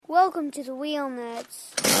Welcome to the Wheel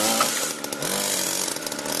Nuts.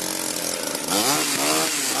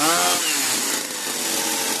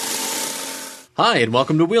 Hi, and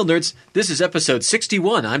welcome to Wheel Nerds. This is episode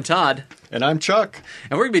 61. I'm Todd. And I'm Chuck.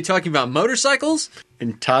 And we're going to be talking about motorcycles.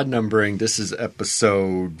 In Todd numbering, this is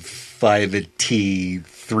episode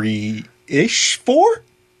 5T3-ish? 4?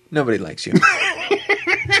 Nobody likes you.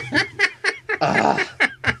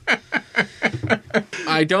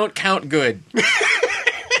 I don't count good.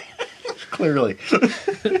 Clearly.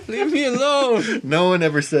 Leave me alone. No one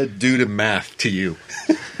ever said do the math to you.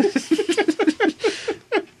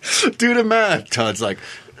 Do the math. Todd's like,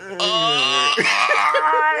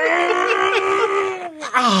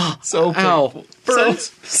 so ow.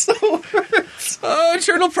 Burns. So hurts. Oh,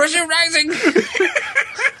 internal pressure rising.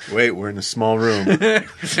 Wait, we're in a small room. Right?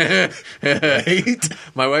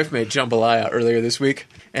 My wife made jambalaya earlier this week,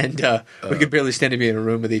 and we could barely stand to be in a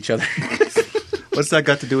room with each other. What's that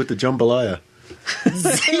got to do with the jambalaya?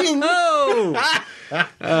 Oh!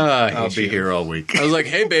 I'll be here all week. I was like,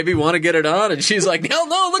 hey, baby, want to get it on? And she's like, hell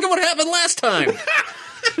no, look at what happened last time.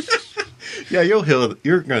 Yeah, you're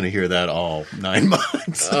going to hear that all 9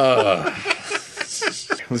 months.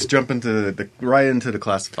 Let's jump right into the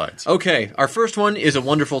classifieds. Okay, our first one is a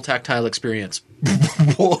wonderful tactile experience.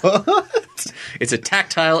 What? It's a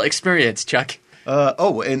tactile experience, Chuck.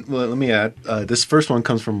 Let me add, this first one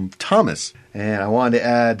comes from Thomas. And I wanted to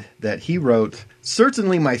add that he wrote,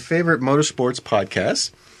 certainly my favorite motorsports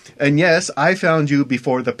podcast. And yes, I found you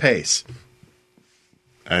before the pace.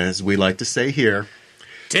 As we like to say here.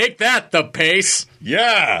 Take that, the pace.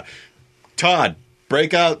 Yeah. Todd,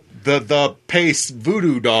 break out the pace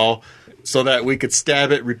voodoo doll so that we could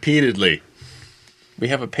stab it repeatedly. We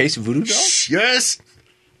have a pace voodoo doll? Yes.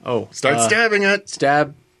 Oh. Start stabbing it.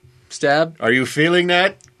 Stab. Are you feeling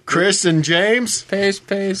that, Chris and James? Pace,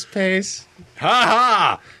 pace, pace. Ha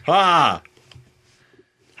ha! Ha!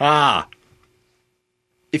 Ha!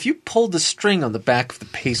 If you pulled the string on the back of the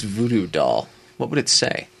pace voodoo doll, what would it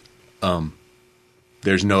say?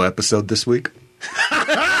 There's no episode this week.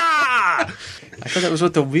 I thought that was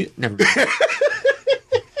what never mind.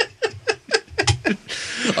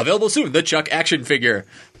 Available soon, the Chuck action figure.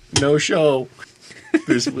 No show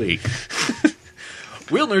this week.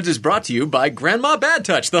 Wheel Nerds is brought to you by Grandma Bad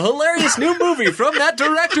Touch, the hilarious new movie from that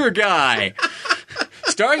director guy.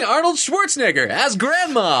 Starring Arnold Schwarzenegger as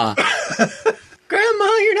Grandma.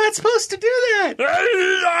 Grandma, you're not supposed to do that.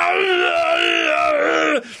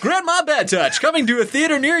 Grandma Bad Touch, coming to a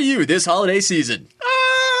theater near you this holiday season.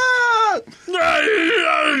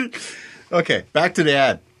 Okay, back to the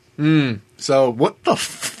ad. So, what the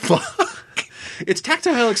fuck? It's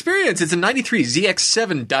tactile experience. It's a 93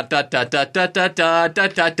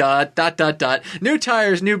 ZX7 ... New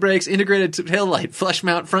tires, new brakes, integrated taillight, flush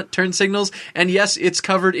mount, front turn signals, and yes, it's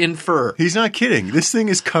covered in fur. He's not kidding. This thing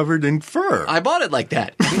is covered in fur. I bought it like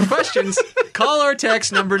that. Questions? Call or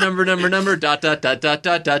text number ...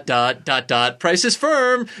 Price is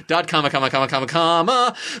firm ...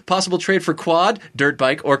 Possible trade for quad, dirt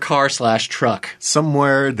bike, or car/truck.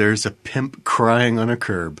 Somewhere there's a pimp crying on a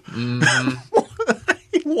curb.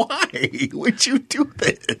 Why would you do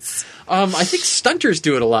this? I think stunters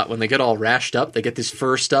do it a lot when they get all rashed up. They get this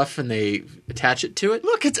fur stuff and they attach it to it.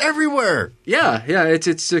 Look, it's everywhere. Yeah,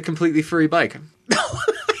 it's a completely furry bike.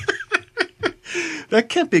 That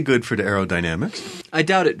can't be good for the aerodynamics. I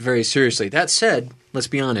doubt it very seriously. That said, let's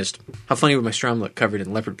be honest. How funny would my Strom look covered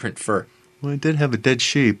in leopard print fur? Well, it did have a dead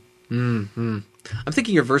sheep. I'm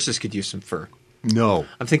thinking your Versus could use some fur. No.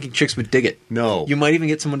 I'm thinking chicks would dig it. No. You might even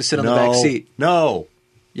get someone to sit on the back seat. No.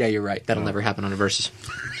 Yeah, you're right. That'll never happen on a Versus.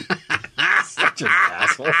 Such an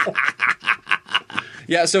asshole.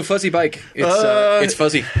 Yeah, so fuzzy bike. It's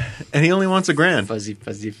fuzzy. And he only wants $1,000. Fuzzy,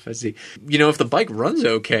 fuzzy, fuzzy. You know, if the bike runs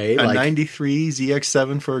okay, a 93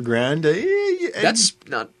 ZX7 for $1,000. That's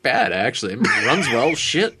not bad, actually. I mean, it runs well.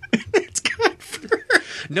 Shit. It's got fur.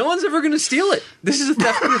 No one's ever going to steal it. This is a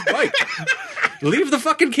theft-proof bike. Leave the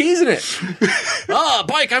fucking keys in it.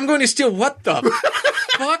 Bike, I'm going to steal. What the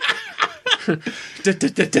fuck? Do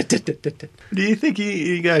you think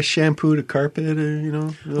you got to shampoo the carpet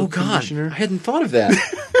or, Oh, God. I hadn't thought of that.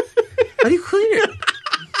 How do you clean it?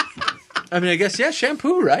 I mean, I guess,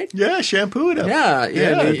 shampoo, right? Yeah, shampoo it up. Yeah.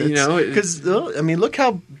 Because, look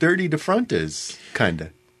how dirty the front is, kind of.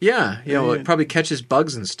 Yeah, well, it probably catches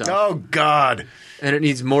bugs and stuff. Oh, God. And it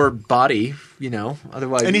needs more body,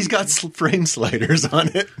 otherwise... And he's got frame sliders on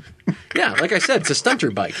it. Yeah, like I said, it's a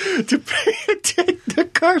stunter bike. To protect the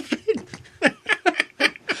carpet.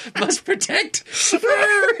 Must protect fur.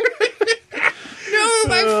 No,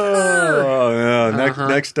 my fur. Oh, yeah.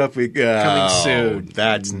 Next up, we go. Coming soon.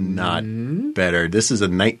 That's not better. This is a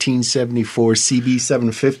 1974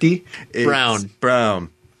 CB750. It's brown.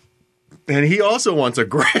 And he also wants a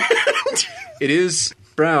grand. It is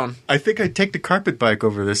brown. I think I'd take the carpet bike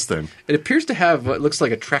over this thing. It appears to have what looks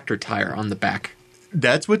like a tractor tire on the back.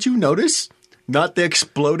 That's what you notice? Not the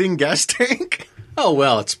exploding gas tank? Oh,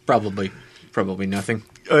 well, it's probably nothing.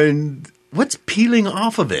 And what's peeling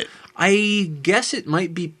off of it? I guess it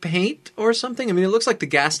might be paint or something. I mean, it looks like the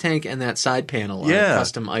gas tank and that side panel are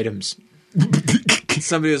custom items.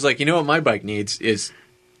 Somebody was like, you know what my bike needs is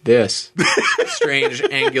this strange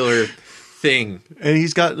angular thing. And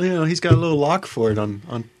he's got a little lock for it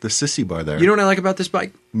on the sissy bar there. You know what I like about this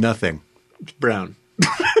bike? Nothing. It's brown.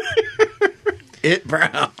 It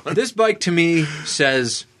brown. This bike to me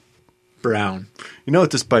says brown. You know what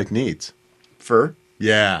this bike needs? Fur?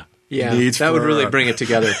 Yeah. Yeah, needs that fur. would really bring it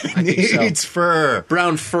together. I think so. Needs fur.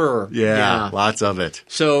 Brown fur. Yeah, lots of it.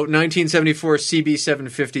 So 1974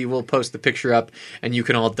 CB750, we'll post the picture up, and you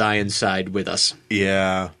can all die inside with us.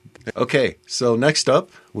 Yeah. Okay, so next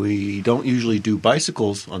up, we don't usually do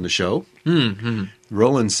bicycles on the show.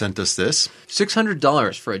 Roland sent us this.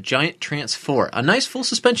 $600 for a Giant Trans 4. A nice full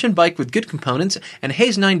suspension bike with good components and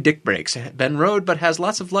Hayes 9 disc brakes. Been rode but has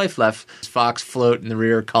lots of life left. Fox float in the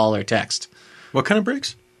rear, call or text. What kind of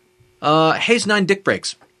brakes? Hayes 9 disc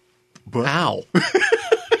brakes. What? Ow.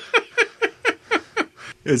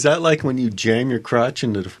 Is that like when you jam your crotch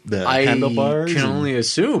into the handlebars? I can only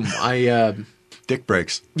assume. Dick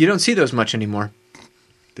brakes. You don't see those much anymore.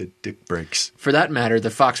 The dick brakes. For that matter, the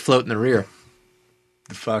Fox float in the rear.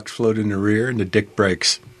 The Fox float in the rear and the dick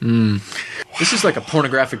brakes. This is like a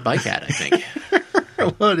pornographic bike ad, I think.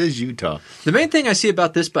 What is Utah? The main thing I see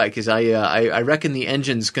about this bike is I reckon the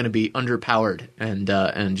engine's going to be underpowered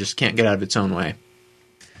and just can't get out of its own way.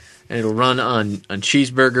 And it'll run on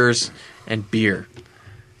cheeseburgers and beer.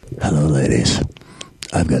 Hello, ladies.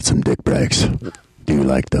 I've got some dick brakes. Do you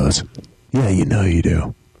like those? Yeah, you know you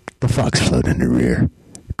do. The Fox float in the rear.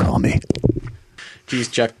 Call me. Geez,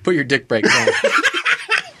 Chuck, put your dick brakes on.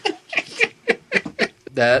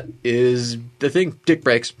 That is the thing, dick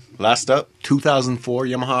brakes. Last up, 2004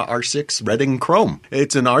 Yamaha R6 Red and Chrome.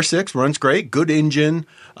 It's an R6, runs great, good engine,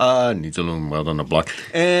 needs a little weld on the block,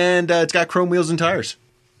 and it's got chrome wheels and tires.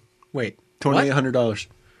 Wait, $2,800.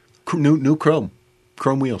 New chrome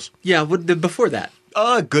wheels. Yeah, before that.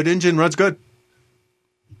 Good engine, runs good.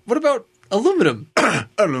 What about aluminum?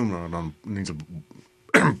 Aluminum needs a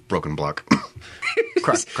broken block.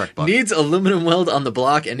 Crack block. Needs aluminum weld on the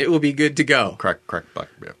block, and it will be good to go. Crack block.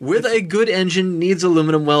 Yeah. With a good engine, needs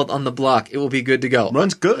aluminum weld on the block, it will be good to go.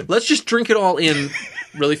 Runs good. Let's just drink it all in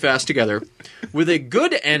really fast together. With a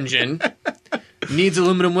good engine, needs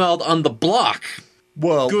aluminum weld on the block.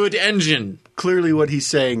 Well, Good engine. Clearly what he's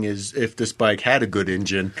saying is if this bike had a good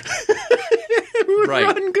engine, it would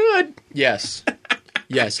run good. Yes.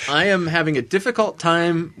 Yes, I am having a difficult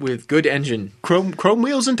time with good engine. Chrome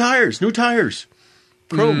wheels and tires, new tires.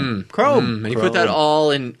 Chrome. And you put that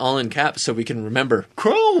all in caps so we can remember.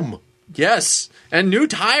 Chrome. Yes, and new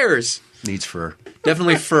tires. Needs fur.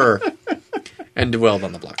 Definitely fur. And weld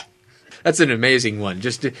on the block. That's an amazing one.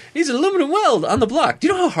 Needs aluminum weld on the block. Do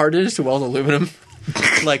you know how hard it is to weld aluminum?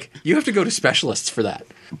 Like, you have to go to specialists for that.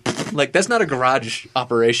 Like, that's not a garage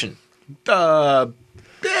operation. It'd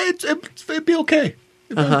be okay.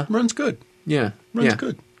 It runs good. Yeah. Runs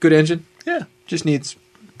good. Good engine. Yeah. Just needs...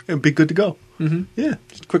 It'd be good to go. Mm-hmm. Yeah.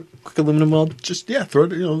 Just quick aluminum weld. Just, throw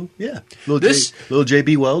it, little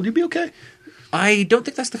JB weld, you'd be okay. I don't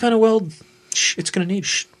think that's the kind of weld it's going to need.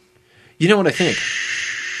 You know what I think?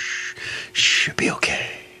 Should be okay.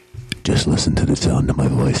 Just listen to the sound of my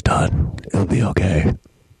voice, Todd. It'll be okay.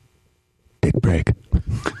 Dick break.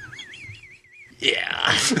 Yeah.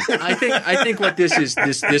 I think what this is,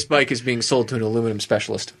 this bike is being sold to an aluminum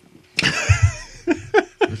specialist.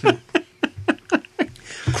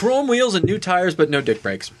 Chrome wheels and new tires, but no dick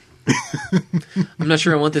brakes. I'm not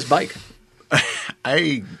sure I want this bike.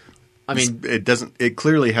 I mean, it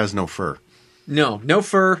clearly has no fur. No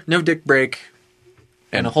fur, no dick brake,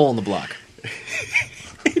 and a hole in the block.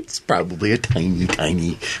 It's probably a tiny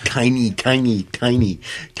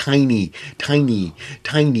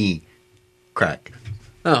crack.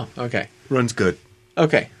 Oh, okay. Runs good.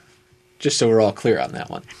 Okay. Just so we're all clear on that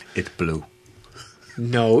one. It's blue.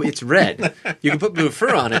 No, it's red. You can put blue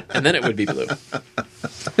fur on it, and then it would be blue.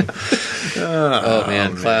 Oh,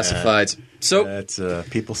 man. Classifieds. So that's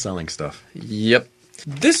people selling stuff. Yep.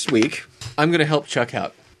 This week, I'm going to help Chuck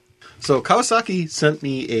out. So Kawasaki sent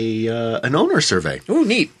me an owner survey. Ooh,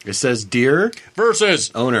 neat. It says, "Dear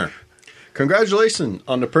Versus owner, congratulations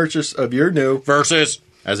on the purchase of your new versus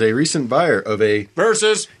As a recent buyer of a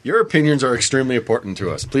Versus. Your opinions are extremely important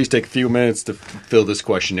to us. Please take a few minutes to fill this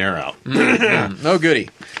questionnaire out. Oh, goody.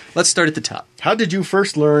 Let's start at the top. How did you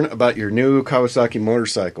first learn about your new Kawasaki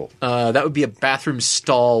motorcycle? That would be a bathroom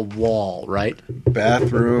stall wall, right?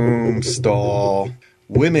 Bathroom stall.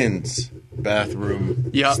 Women's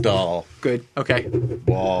bathroom stall. Good. Okay.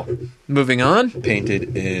 Wall. Moving on.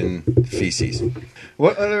 Painted in feces.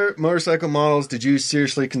 What other motorcycle models did you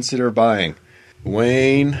seriously consider buying?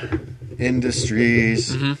 Wayne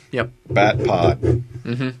Industries. Yep. Bat Pod.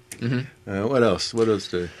 What else? What else?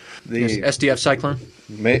 The SDF Cyclone.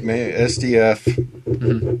 SDF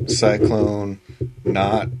Cyclone,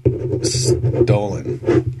 not stolen.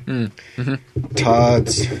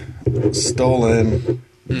 Todd's stolen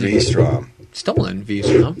V-Strom. Stolen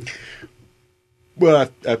V-Strom? Well,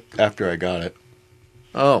 after I got it.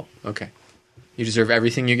 Oh, okay. You deserve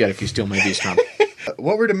everything you get if you steal my V-Strom.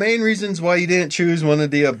 What were the main reasons why you didn't choose one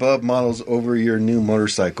of the above models over your new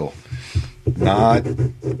motorcycle? Not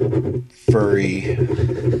furry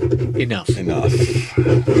enough.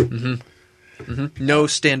 No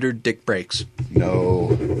standard dick brakes.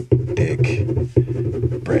 No dick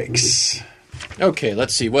brakes. Okay,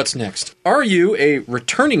 let's see. What's next? Are you a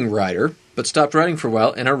returning rider, but stopped riding for a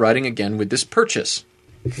while and are riding again with this purchase?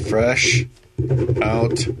 Fresh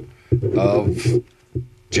out of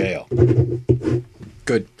jail.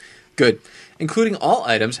 Good. Including all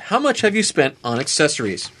items, how much have you spent on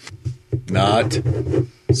accessories? Not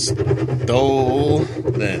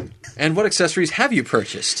stolen. And what accessories have you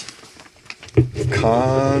purchased?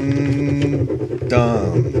 Condoms.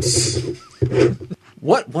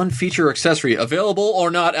 What one feature or accessory, available or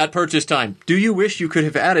not at purchase time, do you wish you could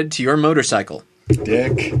have added to your motorcycle?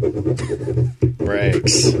 Dick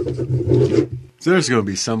brakes. So there's going to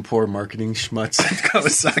be some poor marketing schmutz at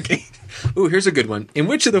Kawasaki. Ooh, here's a good one. In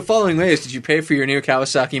which of the following ways did you pay for your new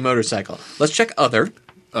Kawasaki motorcycle? Let's check other.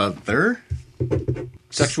 Other?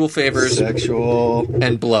 Sexual favors. Sexual.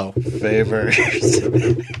 And blow. Favors.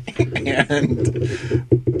 And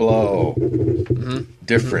blow.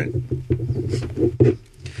 Different.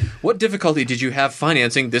 What difficulty did you have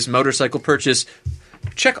financing this motorcycle purchase?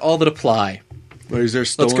 Check all that apply. Well, is there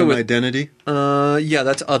stolen identity? Yeah,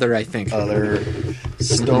 that's other, I think. Other.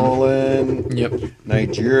 Stolen. Yep.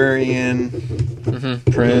 Nigerian.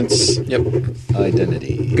 Prince. Yep.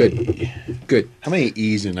 Identity. Good. How many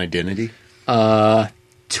E's in identity? 2.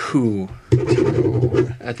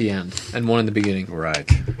 At the end. And 1 in the beginning.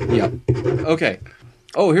 Right. Yep. Okay.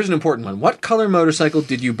 Oh, here's an important one. What color motorcycle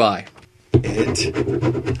did you buy? It.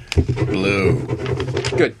 Blue.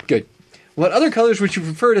 Good. What other colors would you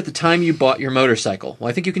preferred at the time you bought your motorcycle? Well,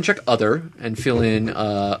 I think you can check other and fill in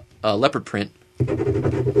leopard print.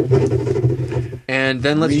 And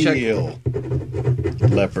then let's check...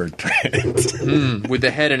 leopard print. With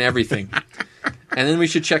the head and everything. And then we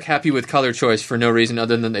should check happy with color choice for no reason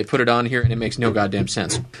other than they put it on here and it makes no goddamn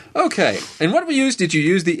sense. Okay, and what did you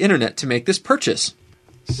use the internet to make this purchase?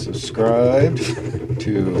 Subscribed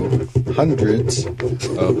to hundreds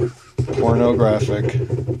of pornographic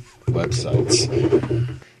websites.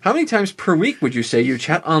 How many times per week would you say you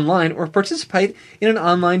chat online or participate in an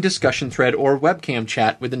online discussion thread or webcam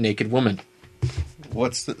chat with a naked woman?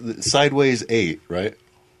 What's the sideways 8, right?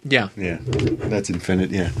 Yeah. Yeah. That's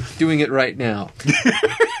infinite, yeah. Doing it right now.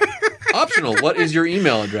 Optional, what is your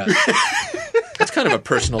email address? That's kind of a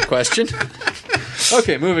personal question.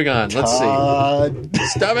 Okay, moving on. Let's see.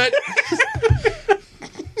 Stop it.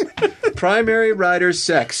 Primary rider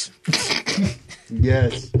sex.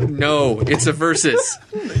 Yes. No, it's a versus.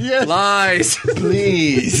 Yes. Lies.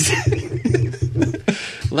 Please.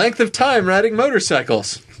 Length of time riding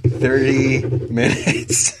motorcycles. 30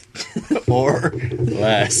 minutes or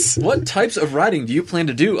less. What types of riding do you plan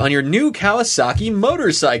to do on your new Kawasaki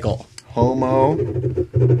motorcycle?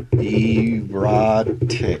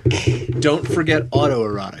 Homoerotic. Don't forget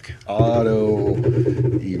autoerotic.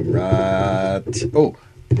 Autoerotic. Oh,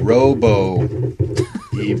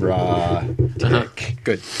 robo-erotic.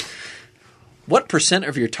 Good. What %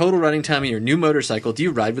 of your total riding time on your new motorcycle do you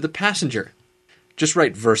ride with a passenger? Just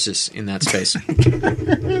write versus in that space.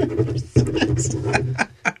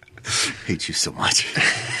 Hate you so much.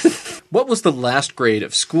 What was the last grade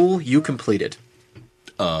of school you completed?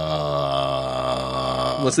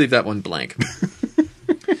 Let's leave that one blank.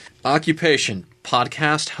 Occupation: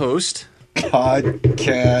 podcast host.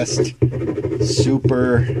 Podcast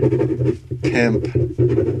super pimp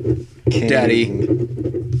king.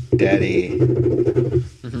 Daddy.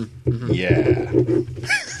 Yeah.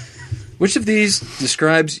 Which of these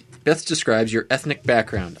best describes your ethnic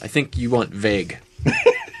background? I think you want vague.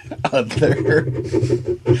 Other.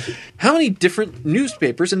 How many different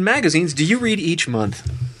newspapers and magazines do you read each month?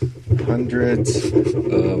 Hundreds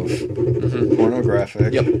of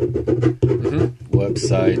pornographic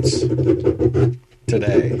websites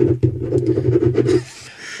today.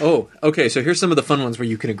 Oh, okay, so here's some of the fun ones where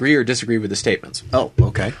you can agree or disagree with the statements. Oh,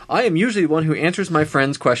 okay. I am usually the one who answers my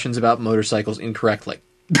friends' questions about motorcycles incorrectly.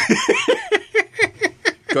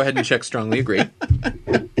 Go ahead and check strongly agree.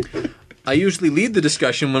 I usually lead the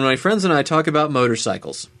discussion when my friends and I talk about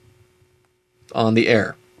motorcycles. On the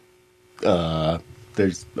air.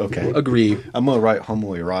 There's okay. Agree. I'm gonna write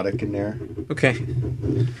homoerotic in there. Okay.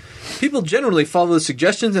 People generally follow the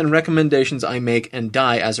suggestions and recommendations I make and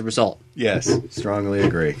die as a result. Yes, strongly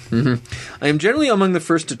agree. I am generally among the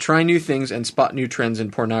first to try new things and spot new trends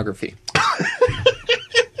in pornography.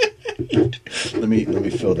 Let me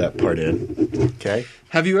fill that part in. Okay.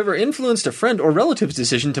 Have you ever influenced a friend or relative's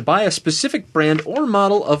decision to buy a specific brand or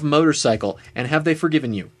model of motorcycle, and have they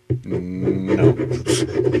forgiven you? No.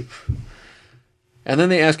 And then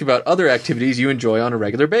they ask about other activities you enjoy on a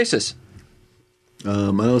regular basis.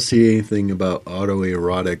 I don't see anything about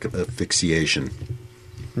autoerotic asphyxiation.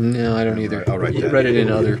 No, I don't either. I'll write You that. read it in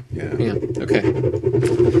other. Yeah. Okay.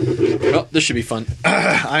 Well, this should be fun.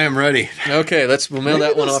 I am ready. Okay, we'll mail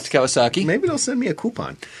that one off to Kawasaki. Maybe they'll send me a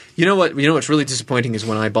coupon. You know what's really disappointing is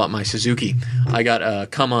when I bought my Suzuki, I got a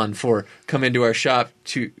come into our shop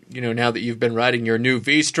to, now that you've been riding your new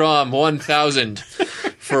V-Strom 1000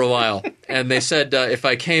 for a while. And they said if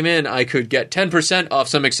I came in, I could get 10% off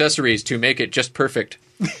some accessories to make it just perfect.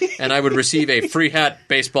 And I would receive a free hat,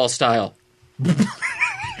 baseball style.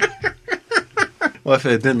 Well, if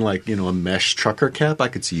it had been like, a mesh trucker cap, I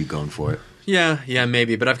could see you going for it. Yeah,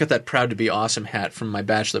 maybe. But I've got that proud to be awesome hat from my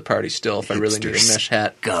bachelor party still if I really need a mesh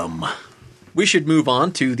hat. Gum. We should move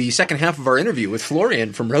on to the second half of our interview with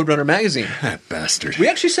Florian from RoadRUNNER magazine. That bastard. We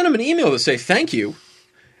actually sent him an email to say thank you,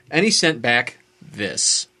 and he sent back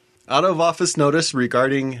this. Out of office notice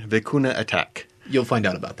regarding Vicuna attack. You'll find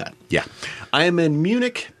out about that. Yeah. I am in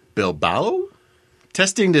Munich, Bilbao,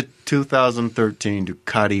 testing the 2013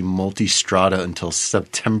 Ducati Multistrada until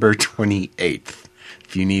September 28th.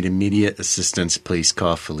 If you need immediate assistance, please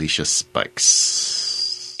call Felicia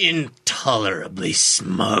Spikes. Intolerably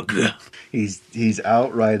smug. He's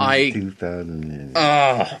out riding 2000.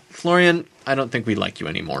 Florian, I don't think we like you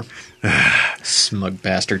anymore. Smug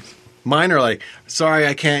bastard. Mine are like, sorry,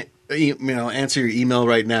 I can't answer your email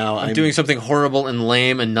right now. I'm doing something horrible and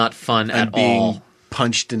lame and not fun at all. Being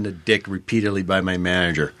punched in the dick repeatedly by my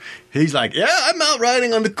manager. He's like, yeah, I'm out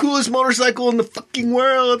riding on the coolest motorcycle in the fucking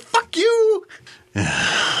world. Fuck you.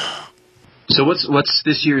 So what's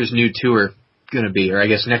this year's new tour going to be? Or I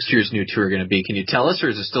guess next year's new tour going to be? Can you tell us, or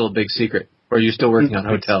is it still a big secret? Or are you still working on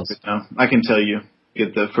hotels? No, I can tell you.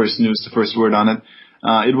 Get the first news, the first word on it.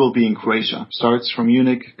 It will be in Croatia. Starts from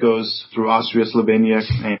Munich, goes through Austria, Slovenia,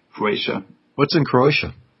 and Croatia. What's in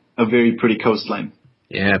Croatia? A very pretty coastline.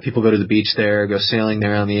 Yeah, people go to the beach there, go sailing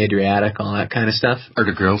there on the Adriatic, all that kind of stuff. Are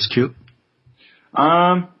the girls cute?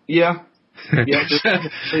 Yeah. Yeah,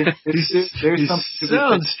 there's some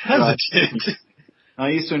sounds hesitant.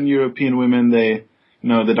 Eastern European women, they,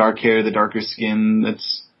 the dark hair, the darker skin,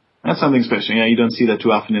 that's something special. Yeah, you don't see that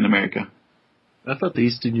too often in America. I thought the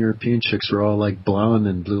Eastern European chicks were all like blonde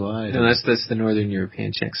and blue-eyed. No, that's the Northern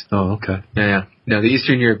European chicks. Oh, okay. Yeah. No, the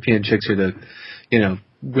Eastern European chicks are the,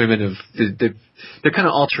 women of, they're kind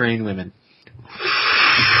of all-terrain women.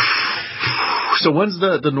 So when's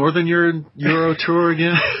the Northern Euro tour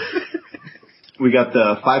again? We got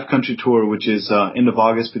the 5-country tour, which is end of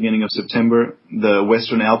August, beginning of September. The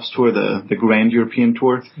Western Alps tour, the Grand European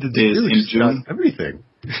tour, is in June. Everything.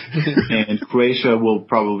 And Croatia will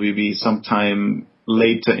probably be sometime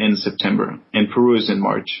late to end September. And Peru is in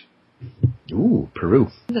March. Ooh, Peru.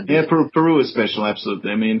 Yeah, Peru is special,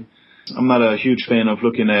 absolutely. I mean, I'm not a huge fan of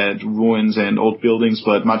looking at ruins and old buildings,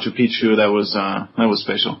 but Machu Picchu, that was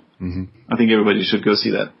special. Mm-hmm. I think everybody should go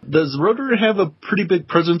see that. Does RoadRUNNER have a pretty big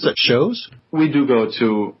presence at shows? We do go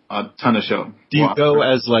to a ton of shows. Do you go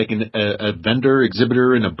as like a vendor,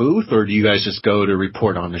 exhibitor in a booth, or do you guys just go to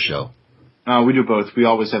report on the show? We do both. We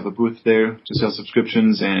always have a booth there to sell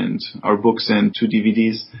subscriptions and our books and 2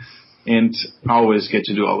 DVDs. And I always get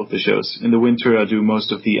to do all of the shows. In the winter, I do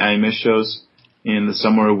most of the IMS shows. In the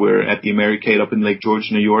summer, we're at the Americade up in Lake George,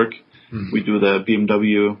 New York. Mm-hmm. We do the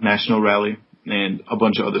BMW National Rally and a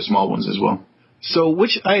bunch of other small ones as well. So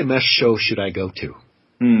which IMS show should I go to?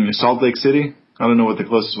 Salt Lake City? I don't know what the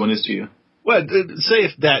closest one is to you. Well, say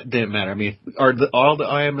if that didn't matter. I mean, are all the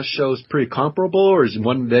IMS shows pretty comparable, or is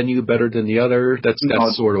one venue better than the other? That's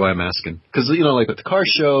sort of why I'm asking. Because, like with the car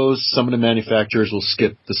shows, some of the manufacturers will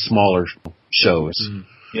skip the smaller shows. Mm.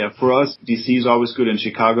 Yeah, for us, DC is always good in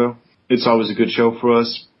Chicago. it's always a good show for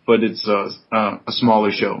us, but it's a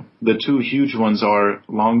smaller show. The two huge ones are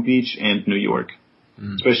Long Beach and New York,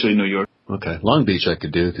 especially New York. Okay, Long Beach I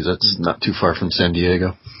could do because that's not too far from San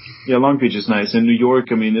Diego. Yeah, Long Beach is nice. And New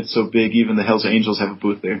York, I mean, it's so big, even the Hells Angels have a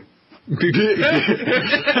booth there.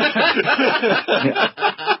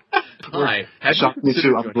 Hi. Shocked me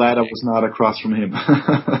too. I'm glad I was not across from him.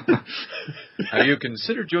 Have you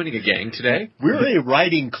considered joining a gang today? We're a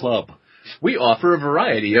writing club. We offer a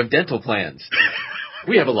variety of dental plans.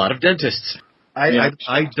 We have a lot of dentists. I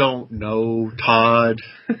don't know Todd.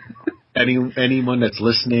 Anyone that's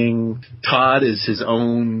listening, Todd is his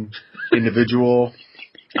own individual.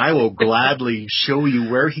 I will gladly show you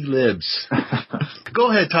where he lives.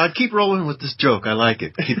 Go ahead, Todd. Keep rolling with this joke. I like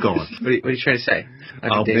it. Keep going. What are you trying to say?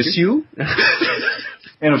 I'll miss you.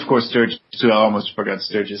 And of course, Sturgis too. I almost forgot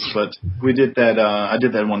Sturgis, but we did that. I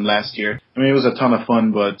did that one last year. I mean, it was a ton of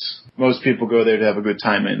fun, but most people go there to have a good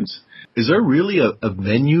time. And is there really a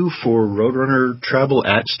venue for Roadrunner travel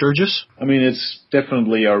at Sturgis? I mean, it's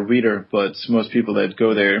definitely our reader, but most people that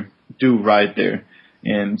go there do ride there,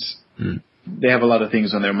 and they have a lot of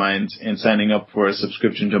things on their mind. And signing up for a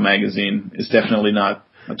subscription to a magazine is definitely not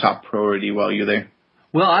a top priority while you're there.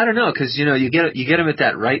 Well, I don't know, because you get them at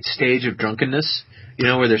that right stage of drunkenness,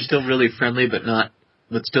 where they're still really friendly but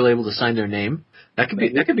still able to sign their name. That could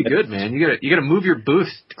be good, man. You gotta move your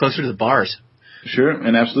booth closer to the bars. Sure,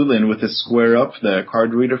 and absolutely, and with the Square Up, the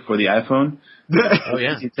card reader for the iPhone, oh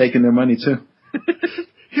yeah, he's taking their money too.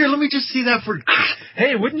 Here, let me just see that for.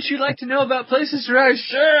 Hey, wouldn't you like to know about places to ride?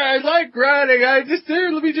 Sure, I like riding.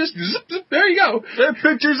 Let me just. There you go. There are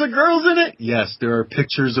pictures of girls in it. Yes, there are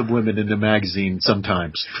pictures of women in the magazine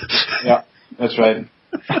sometimes. Yeah, that's right.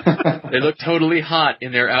 They look totally hot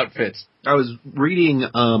in their outfits. I was reading,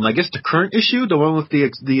 I guess the current issue, the one with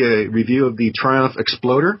the review of the Triumph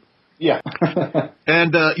Exploder. Yeah.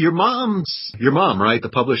 And your mom, right, the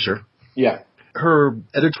publisher? Yeah. Her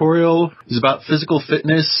editorial is about physical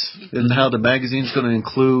fitness and how the magazine's going to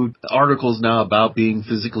include articles now about being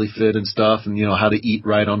physically fit and stuff, and how to eat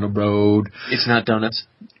right on the road. It's not donuts.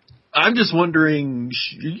 I'm just wondering,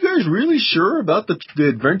 are you guys really sure about the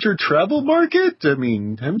adventure travel market? I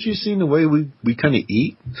mean, haven't you seen the way we kind of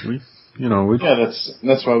eat? Yeah,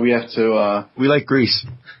 that's why we have to. We like grease.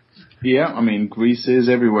 Yeah, I mean, grease is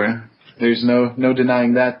everywhere. There's no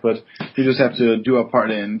denying that, but you just have to do our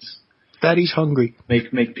part and. Daddy's hungry.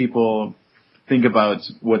 Make people think about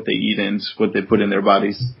what they eat and what they put in their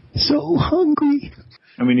bodies. So hungry.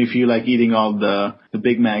 I mean, if you like eating all the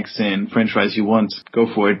Big Macs and French fries you want, go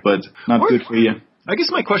for it, but not good for you. I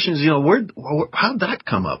guess my question is, how'd that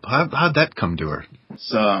come up? How'd that come to her?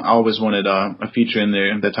 So I always wanted a feature in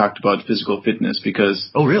there that talked about physical fitness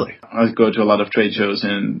because... Oh, really? I go to a lot of trade shows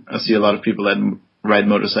and I see a lot of people that ride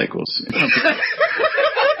motorcycles.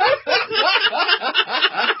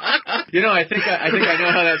 I think I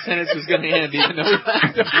know how that sentence was going to end, even though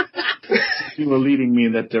you were leading me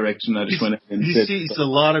in that direction. I just went ahead and said. You see a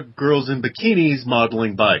lot of girls in bikinis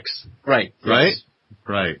modeling bikes. Right. Right? Yes.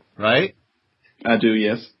 Right? I do,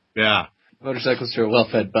 yes. Yeah. Motorcycles are a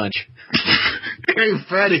well-fed bunch. Hey,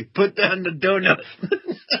 Freddie, put down the donut.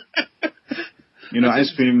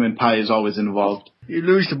 Ice cream and pie is always involved. You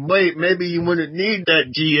lose some weight, maybe you wouldn't need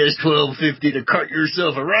that GS 1250 to cart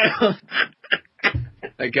yourself around.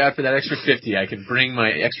 Thank God for that extra 50. I can bring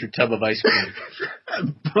my extra tub of ice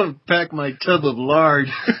cream. Pack my tub of lard.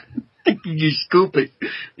 You scoop it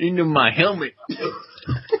into my helmet.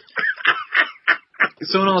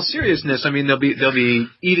 So in all seriousness, I mean, they'll be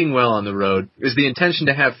eating well on the road. Is the intention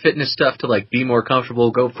to have fitness stuff to be more comfortable,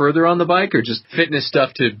 go further on the bike, or just fitness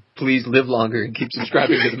stuff to please live longer and keep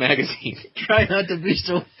subscribing to the magazine? Try not to be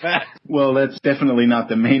so fat. Well, that's definitely not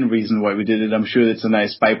the main reason why we did it. I'm sure it's a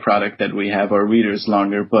nice byproduct that we have our readers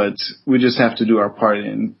longer, but we just have to do our part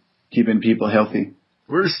in keeping people healthy.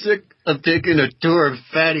 We're sick of taking a tour of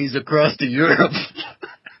fatties across to Europe.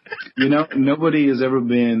 Nobody has ever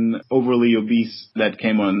been overly obese that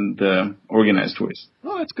came on the organized tours.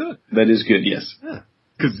 Oh, that's good. That is good, yes. Yeah.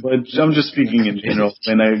 But I'm just speaking in general.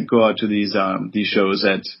 When I go out to these shows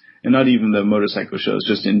and not even the motorcycle shows,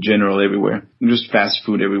 just in general everywhere. Just fast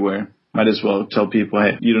food everywhere. Might as well tell people,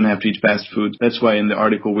 hey, you don't have to eat fast food. That's why in the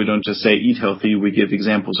article we don't just say eat healthy. We give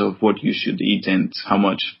examples of what you should eat and how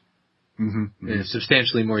much. Mm-hmm. It's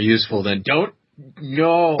substantially more useful than don't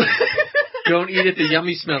eat at the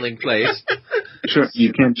yummy smelling place. Sure,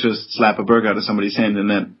 you can't just slap a burger out of somebody's hand and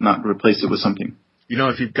then not replace it with something.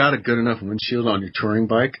 If you've got a good enough windshield on your touring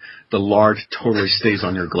bike, the lard totally stays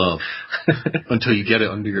on your glove until you get it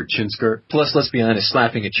under your chin skirt. Plus, let's be honest,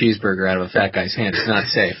 slapping a cheeseburger out of a fat guy's hand is not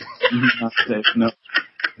safe. Not safe, no.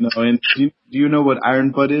 No, and do you know what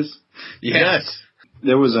iron butt is? Yes.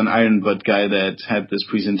 There was an Iron Butt guy that had this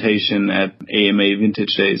presentation at AMA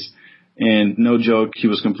Vintage Days, and no joke, he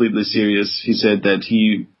was completely serious. He said that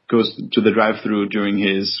he goes to the drive-thru during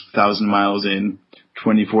his 1,000 miles in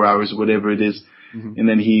 24 hours, whatever it is, and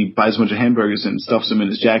then he buys a bunch of hamburgers and stuffs them in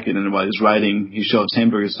his jacket, and while he's riding, he shoves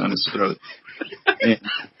hamburgers down his throat. And,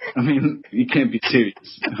 I mean, you can't be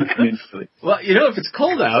serious. I mean, really. Well, if it's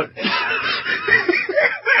cold out...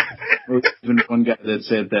 There was even one guy that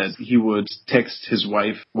said that he would text his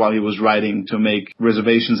wife while he was riding to make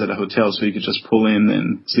reservations at a hotel so he could just pull in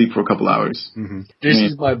and sleep for a couple hours. Mm-hmm. This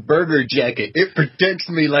is my burger jacket. It protects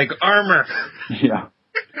me like armor. Yeah.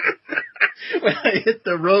 When I hit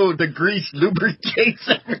the road, the grease lubricates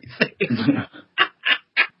everything.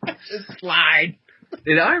 Just slide.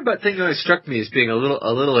 The Iron Butt thing always struck me as being a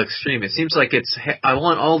little extreme. It seems like I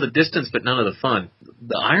want all the distance but none of the fun.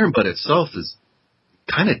 The Iron Butt itself is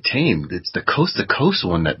kind of tamed. It's the coast-to-coast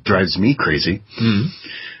one that drives me crazy.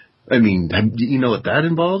 Mm-hmm. I mean, you know what that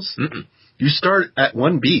involves? Mm-mm. You start at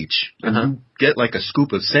one beach, and you get like a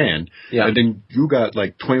scoop of sand, and then you got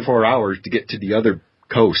like 24 hours to get to the other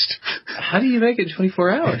coast. How do you make it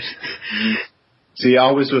 24 hours? See, I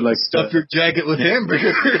always would like stuff your jacket with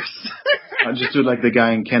hamburgers. I just do like the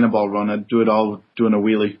guy in Cannonball Run. I'd do it all doing a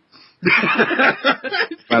wheelie.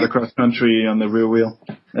 Right across country on the rear wheel.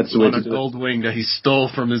 That's the way to do it. On a gold wing that he stole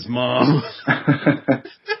from his mom.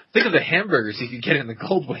 Think of the hamburgers you could get in the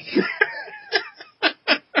gold wing.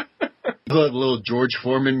 A little George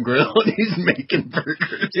Foreman grill, and he's making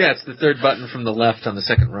burgers. Yeah, it's the third button from the left on the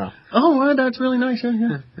second row. Oh, well, that's really nice.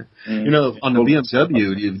 Yeah. On the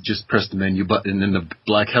BMW, you just press the menu button, and the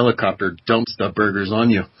black helicopter dumps the burgers on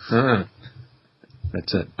you. Huh.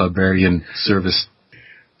 That's it. Barbarian service.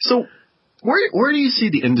 So, where do you see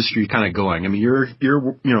the industry kind of going? I mean, you're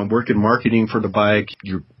working marketing for the bike.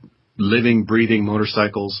 You're living, breathing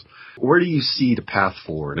motorcycles. Where do you see the path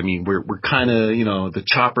forward? I mean, we're kind of, the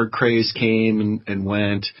chopper craze came and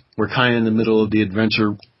went. We're kind of in the middle of the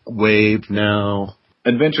adventure wave now.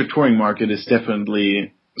 Adventure touring market is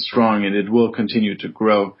definitely strong, and it will continue to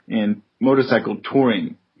grow. And motorcycle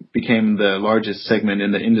touring became the largest segment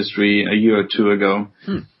in the industry a year or two ago.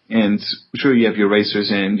 And sure, you have your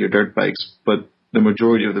racers and your dirt bikes, but the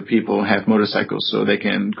majority of the people have motorcycles so they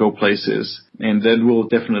can go places, and that will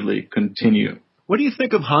definitely continue. What do you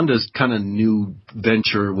think of Honda's kind of new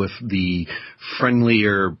venture with the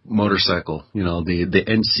friendlier motorcycle? The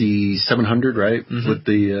NC 700, right? Mm-hmm. With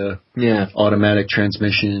the automatic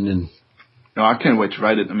transmission and... No, I can't wait to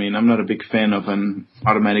ride it. I mean, I'm not a big fan of an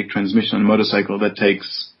automatic transmission on a motorcycle. That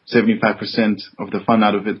takes 75% of the fun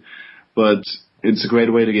out of it, but it's a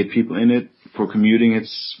great way to get people in it. For commuting,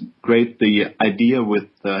 it's great. The idea with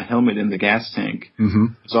the helmet in the gas tank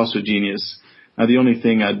is also genius. Now, the only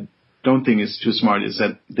thing I don't think is too smart is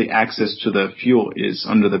that the access to the fuel is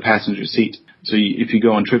under the passenger seat. So if you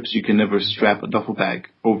go on trips, you can never strap a duffel bag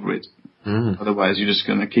over it. Otherwise, you're just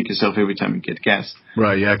going to kick yourself every time you get gas.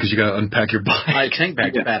 Right, yeah, because you got to unpack your bike. My tank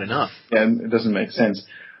bag's bad enough. Yeah, it doesn't make sense.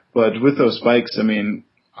 But with those bikes, I mean,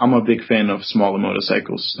 I'm a big fan of smaller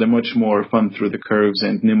motorcycles. They're much more fun through the curves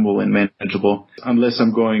and nimble and manageable. Unless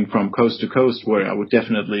I'm going from coast to coast, where I would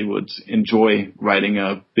enjoy riding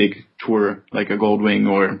a big tour like a Goldwing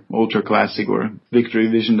or Ultra Classic or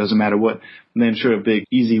Victory Vision, doesn't matter what. And then sure, a big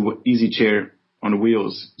easy chair on the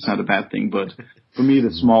wheels is not a bad thing, but for me,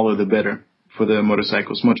 the smaller the better for the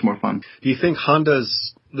motorcycles. Much more fun. Do you think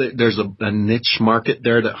there's a niche market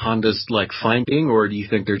there that Honda's like finding, or do you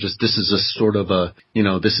think this is a sort of a,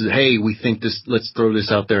 hey, we think this, let's throw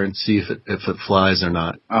this out there and see if it flies or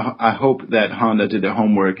not? I hope that Honda did their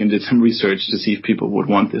homework and did some research to see if people would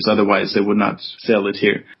want this. Otherwise, they would not sell it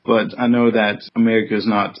here. But I know that America is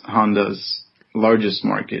not Honda's largest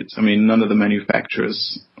market. I mean, none of the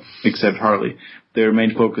manufacturers except Harley, their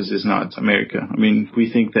main focus is not America. I mean,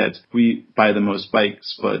 we think that we buy the most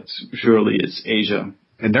bikes, but surely it's Asia.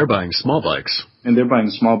 And they're buying small bikes.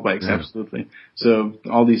 Absolutely. So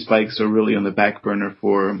all these bikes are really on the back burner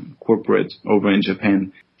for corporate over in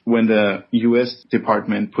Japan. When the U.S.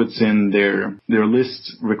 department puts in their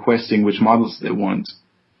list requesting which models they want,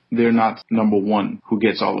 they're not number one who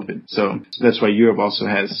gets all of it. So that's why Europe also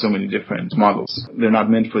has so many different models. They're not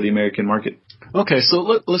meant for the American market. Okay,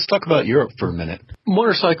 so let's talk about Europe for a minute.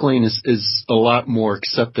 Motorcycling is a lot more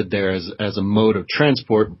accepted there as a mode of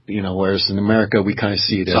transport, whereas in America we kind of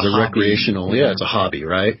see it as a recreational. Yeah, it's a hobby,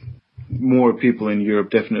 right? More people in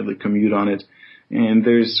Europe definitely commute on it. And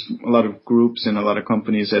there's a lot of groups and a lot of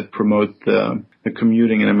companies that promote the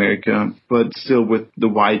commuting in America. But still, with the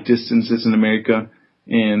wide distances in America,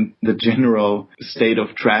 and the general state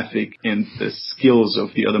of traffic and the skills of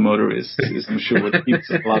the other motorists is, I'm sure, what keeps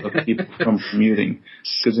a lot of people from commuting.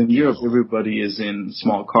 Because in Europe, everybody is in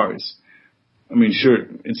small cars. I mean, sure,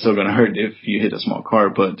 it's still going to hurt if you hit a small car,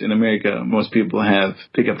 but in America, most people have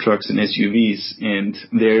pickup trucks and SUVs, and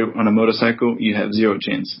there on a motorcycle, you have zero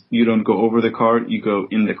chance. You don't go over the car, you go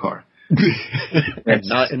in the car. And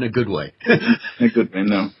not in a good way. In a good way,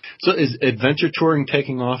 no. So is adventure touring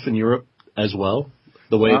taking off in Europe as well,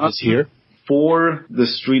 the way it is here? For the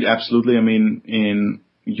street, absolutely. I mean, in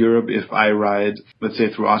Europe, if I ride, let's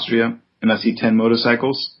say through Austria, and I see 10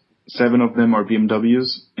 motorcycles, 7 of them are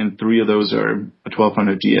BMWs, and 3 of those are a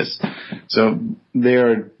 1200 GS. So they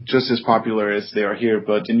are just as popular as they are here,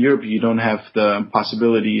 but in Europe you don't have the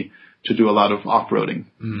possibility to do a lot of off-roading.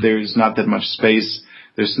 There's not that much space.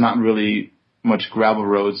 There's not really much gravel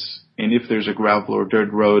roads, and if there's a gravel or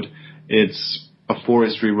dirt road, it's a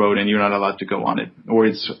forestry road and you're not allowed to go on it. Or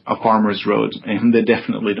it's a farmer's road, and they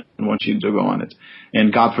definitely don't want you to go on it.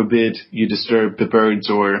 And God forbid you disturb the birds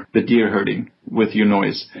or the deer herding with your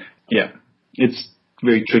noise. Yeah, it's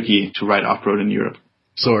very tricky to ride off-road in Europe.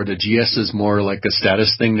 So are the GSs more like a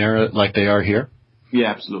status thing there, like they are here?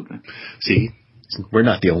 Yeah, absolutely. See, we're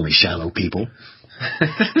not the only shallow people.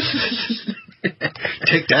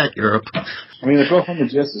 Take that, Europe. I mean, the 1200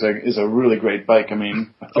 GS is a really great bike. I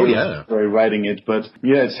mean, I enjoy riding it, but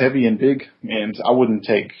yeah, it's heavy and big, and I wouldn't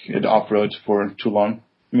take it off-road for too long.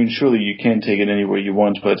 I mean, surely you can take it anywhere you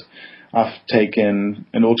want, but I've taken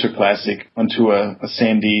an ultra classic onto a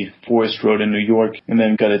sandy forest road in New York and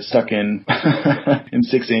then got it stuck in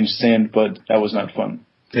 6-inch sand, but that was not fun.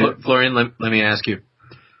 Florian, let me ask you,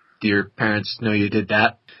 do your parents know you did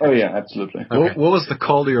that? Oh, yeah, absolutely. Okay. What was the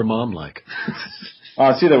call to your mom like?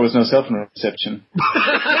 See, there was no cell phone reception.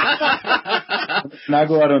 When I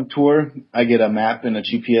go out on tour, I get a map and a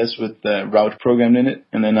GPS with the route programmed in it,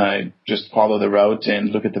 and then I just follow the route and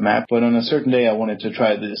look at the map. But on a certain day, I wanted to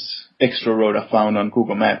try this extra road I found on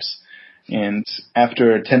Google Maps. And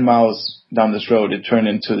after 10 miles down this road, it turned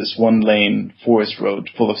into this one-lane forest road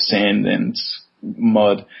full of sand and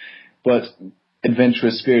mud. But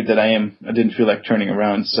adventurous spirit that I am, I didn't feel like turning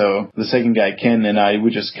around. So the second guy, Ken, and we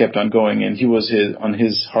just kept on going, and he was on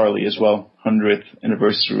his Harley as well, 100th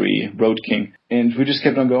anniversary Road King. And we just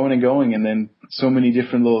kept on going and going, and then so many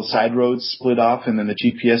different little side roads split off, and then the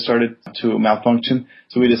GPS started to malfunction.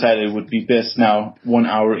 So we decided it would be best now, 1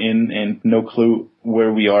 hour in and no clue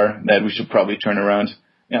where we are, that we should probably turn around.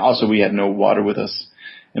 And also we had no water with us.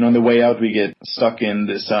 And on the way out, we get stuck in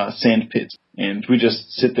this sand pit. And we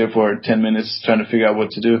just sit there for 10 minutes trying to figure out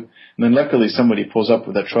what to do. And then luckily somebody pulls up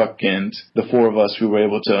with a truck, and the 4 of us, we were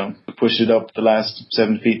able to push it up the last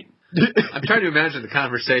 7 feet. I'm trying to imagine the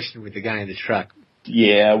conversation with the guy in the truck.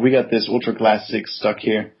 Yeah, we got this Ultra Classic stuck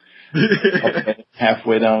here.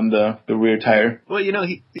 Halfway down the rear tire. Well, you know,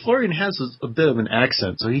 Florian has a bit of an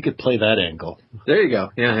accent, so he could play that angle. There you go.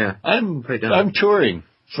 Yeah. I'm touring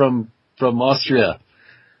from Austria.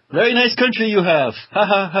 Very nice country you have. Ha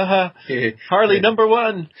ha ha ha. Harley number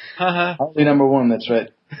 1. Ha ha. Harley number 1, that's right.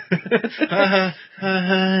 Ha ha ha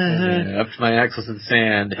ha. Up to my axles in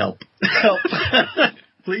sand. Help. Help.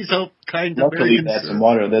 Please help, kind Luckily, Americans. that's some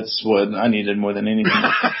water. That's what I needed more than anything.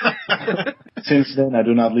 Since then, I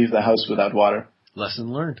do not leave the house without water.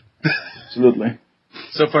 Lesson learned. Absolutely.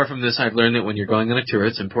 So far from this, I've learned that when you're going on a tour,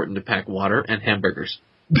 it's important to pack water and hamburgers.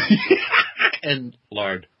 And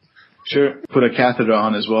lard. Sure. Put a catheter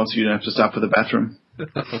on as well so you don't have to stop for the bathroom.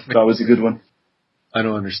 That was a good one. I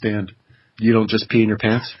don't understand. You don't just pee in your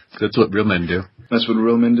pants? That's what real men do. That's what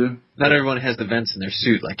real men do. Not everyone has the vents in their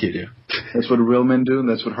suit like you do. That's what real men do, and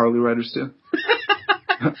that's what Harley riders do.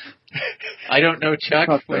 I don't know, Chuck,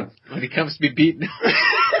 when it comes to be beaten.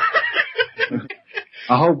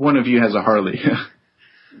 I hope one of you has a Harley.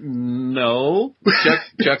 No.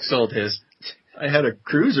 Chuck sold his. I had a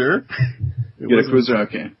cruiser. You had a cruiser?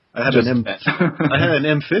 Okay. I had an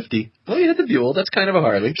M50. Well, you had the Buell. That's kind of a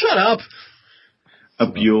Harley. Shut up. A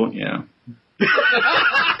Buell, yeah.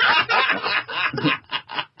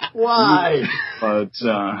 Why? But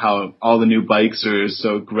how all the new bikes are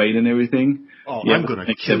so great and everything. Oh, yeah, I'm going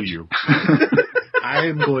to kill you.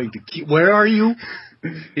 I'm going to kill... Where are you?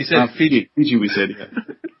 He said Fiji. Fiji, we said, yeah.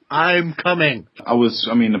 I'm coming. A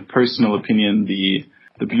personal opinion, the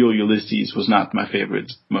Buell Ulysses was not my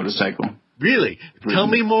favorite motorcycle. Really? Tell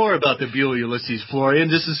me more about the Buell Ulysses, Florian.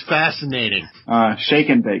 This is fascinating. Shake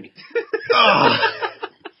and bake. Oh,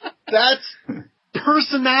 that's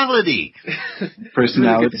personality.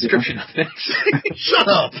 Personality. Good description of that. Shut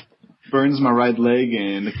up. Burns my right leg,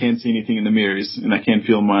 and I can't see anything in the mirrors, and I can't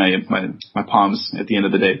feel my palms at the end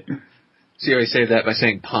of the day. See how he saved that by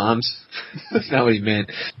saying palms? That's not what he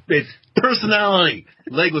meant. It's personality.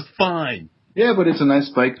 Leg was fine. Yeah, but it's a nice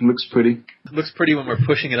bike. It looks pretty. It looks pretty when we're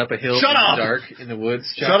pushing it up a hill Shut in up! the dark in the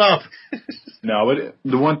woods. Shut up. No, but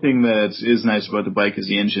the one thing that is nice about the bike is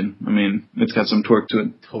the engine. I mean, it's got some torque to it.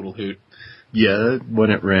 Total hoot. Yeah, when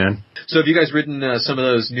it ran. So have you guys ridden some of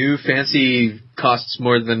those new fancy costs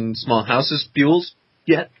more than small houses buells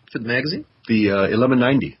yet for the magazine? The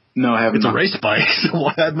 1190. No, I haven't. It's a race bike, so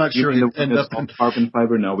I'm not sure Even it'll end up in... carbon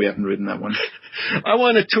fiber. No, we haven't ridden that one. I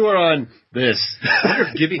want a tour on this. I wonder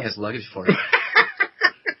if Gibby has luggage for it.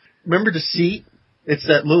 Remember the seat? It's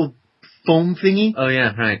that little foam thingy. Oh,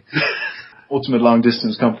 yeah, right. Ultimate long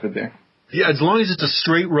distance comfort there. Yeah, as long as it's a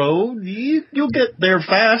straight road, you'll get there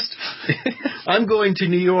fast. I'm going to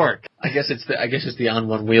New York. I guess it's the on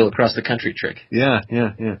one wheel across the country trick. Yeah.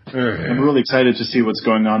 I'm really excited to see what's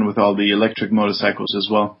going on with all the electric motorcycles as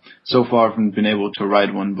well. So far, I haven't been able to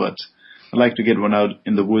ride one, but I'd like to get one out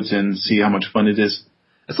in the woods and see how much fun it is.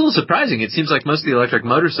 It's a little surprising. It seems like most of the electric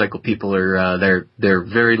motorcycle people are they're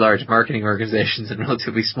very large marketing organizations and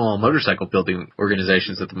relatively small motorcycle building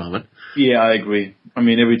organizations at the moment. Yeah, I agree. I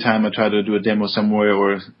mean, every time I try to do a demo somewhere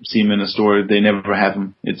or see them in a store, they never have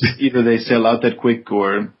them. It's either they sell out that quick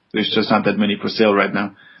or there's just not that many for sale right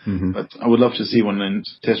now. Mm-hmm. But I would love to see one and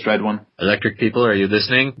test ride one. Electric people, are you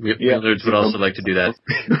listening? Yeah. Nerds would also like to do that.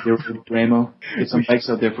 Ramo, get some bikes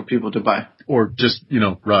out there for people to buy. Or just,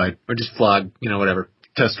 ride. Or just flog, whatever.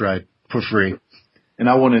 Test ride for free. And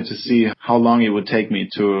I wanted to see how long it would take me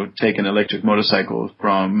to take an electric motorcycle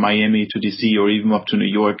from Miami to DC or even up to New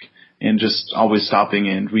York and just always stopping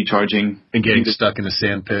and recharging. And getting stuck in a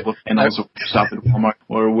sand pit. And also stop at Walmart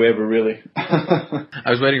or wherever, really. I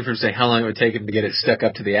was waiting for him to say how long it would take him to get it stuck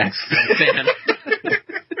up to the axle of the fan.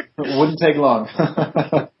 It wouldn't take long.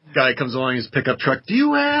 Guy comes along in his pickup truck. Do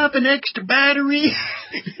you have an extra battery?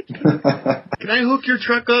 Can I hook your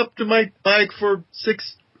truck up to my bike for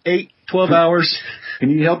 6, 8, 12 hours? Can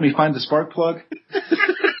you help me find the spark plug?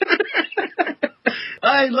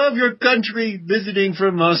 I love your country. Visiting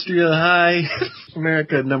from Austria. Hi.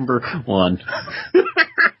 America #1.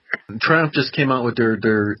 Triumph just came out with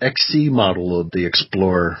their XC model of the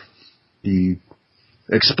Explorer. The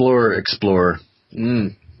Explorer. Explorer.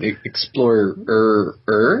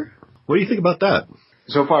 What do you think about that?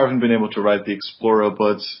 So far, I haven't been able to ride the Explorer,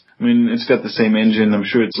 but I mean, it's got the same engine. I'm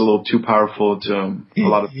sure it's a little too powerful to a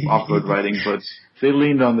lot of off-road riding, but they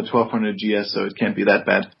leaned on the 1200 GS, so it can't be that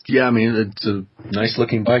bad. Yeah, I mean, it's a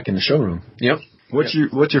nice-looking bike in the showroom. Yep. What's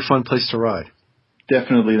your fun place to ride?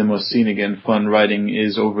 Definitely the most scenic and fun riding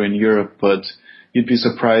is over in Europe, but you'd be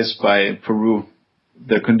surprised by Peru.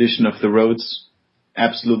 The condition of the roads,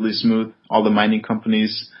 absolutely smooth. All the mining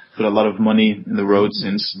companies put a lot of money in the roads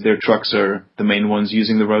since their trucks are the main ones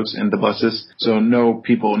using the roads and the buses. So no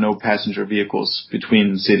people, no passenger vehicles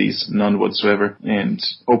between cities, none whatsoever. And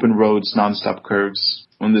open roads, non-stop curves.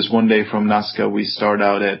 On this one day from Nazca, we start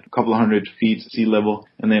out at a couple of 100 feet sea level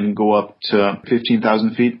and then go up to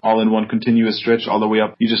 15,000 feet, all in one continuous stretch all the way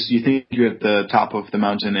up. You think you're at the top of the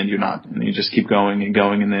mountain and you're not. And you just keep going and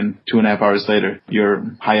going. And then 2.5 hours later, you're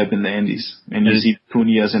high up in the Andes. And you see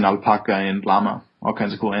cunias and alpaca and llama, all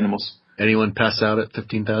kinds of cool animals. Anyone pass out at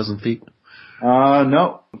 15,000 feet?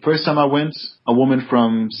 No. The first time I went, a woman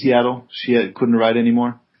from Seattle, couldn't ride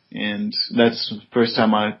anymore. And that's the first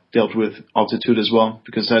time I dealt with altitude as well,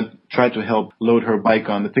 because I tried to help load her bike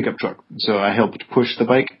on the pickup truck. So I helped push the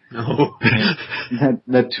bike. Oh.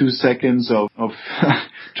 that 2 seconds of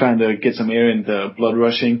trying to get some air and the blood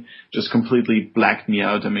rushing just completely blacked me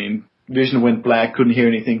out. I mean, vision went black, couldn't hear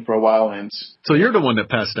anything for a while. And so you're the one that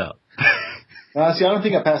passed out. See, I don't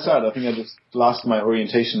think I passed out. I think I just lost my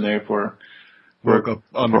orientation there Woke up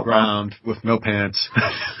on the ground with no pants.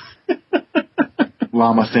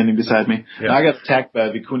 Llama standing beside me. Yeah. I got attacked by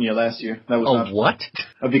a vicuña last year. That was what?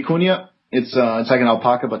 A vicuña. It's like an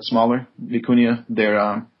alpaca but smaller. Vicuña. They're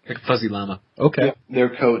like a fuzzy llama. Okay. Yeah, their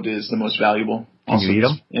coat is the most valuable. Can you eat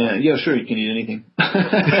them? Yeah, sure. You can eat anything.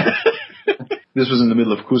 This was in the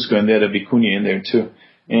middle of Cusco, and they had a vicuña in there too.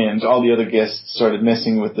 And all the other guests started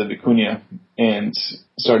messing with the vicuña and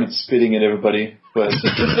started spitting at everybody. But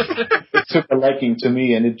it took a liking to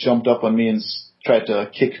me, and it jumped up on me and tried to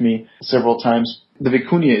kick me several times. The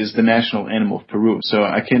vicuña is the national animal of Peru, so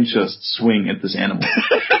I can't just swing at this animal.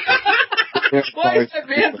 Why is that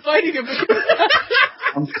man fighting a vicuña?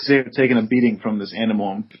 I'm just there taking a beating from this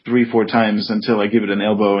animal 3-4 times until I give it an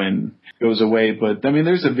elbow and it goes away. But, I mean,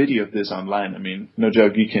 there's a video of this online. I mean, no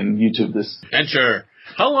joke, you can YouTube this. Adventure.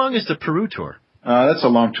 How long is the Peru tour? That's a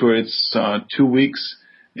long tour. It's 2 weeks.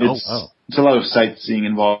 It's a lot of sightseeing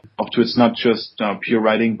involved too. It's not just pure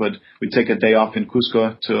riding, but we take a day off in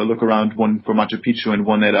Cusco to look around, one for Machu Picchu and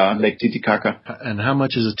one at Lake Titicaca. And how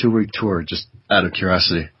much is a 2-week tour, just out of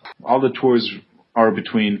curiosity? All the tours are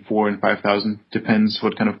between 4,000 and 5,000. Depends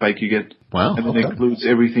what kind of bike you get. Wow. And it includes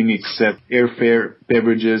everything except airfare,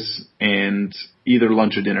 beverages, and either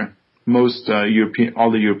lunch or dinner. Most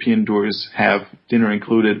all the European tours have dinner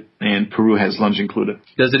included, and Peru has lunch included.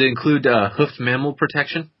 Does it include hoofed mammal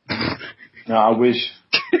protection? No, I wish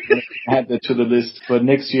I had that to the list. But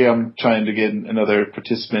next year I'm trying to get another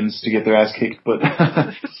participants to get their ass kicked. But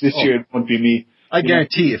this year it won't be me. I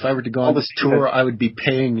guarantee if I were to go on this tour, I would be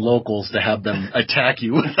paying locals to have them attack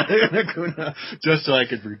you with a Laguna just so I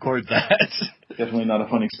could record that. Definitely not a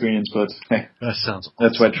fun experience, but hey. That sounds awesome.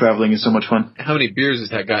 That's why traveling is so much fun. How many beers has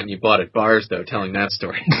that gotten you bought at bars, though, telling that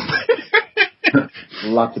story?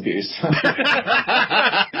 Lots of beers. There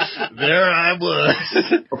I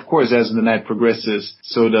was. Of course, as the night progresses,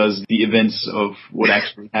 so does the events of what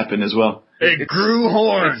actually happened as well. It grew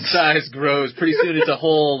horns. Its size grows. Pretty soon it's a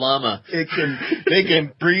whole llama. They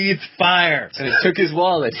can breathe fire. And it took his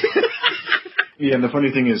wallet. Yeah, and the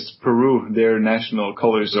funny thing is, Peru, their national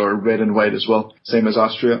colors are red and white as well, same as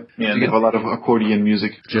Austria. And they have a lot of accordion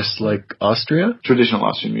music. Just like Austria? Traditional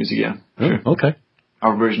Austrian music, yeah. Sure. Okay.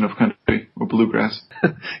 Our version of country, or bluegrass.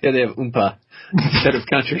 Yeah, they have oompa instead of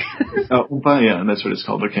country. Oompa, yeah, that's what it's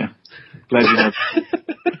called, okay. Glad you know.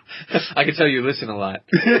 I can tell you listen a lot.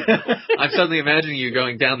 I'm suddenly imagining you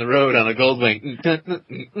going down the road on a Goldwing.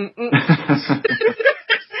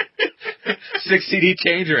 6 CD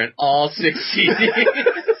changer and all 6 CDs.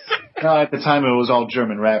 No, at the time it was all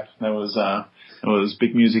German rap. That was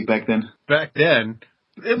big music back then. Back then?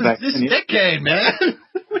 It was this decade, man.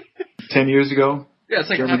 10 years ago. Yeah, it's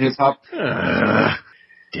like German hip hop.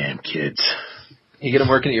 Damn kids. You get them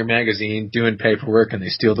working at your magazine, doing paperwork, and they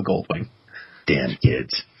steal the Goldwing. Damn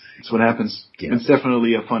kids. That's what happens. Yeah. It's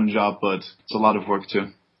definitely a fun job, but it's a lot of work too.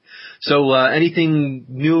 So anything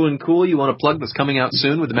new and cool you want to plug that's coming out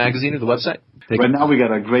soon with the magazine or the website? Right now we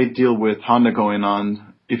got a great deal with Honda going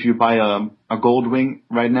on. If you buy a Goldwing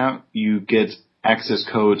right now, you get access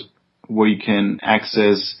code where you can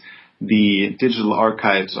access the digital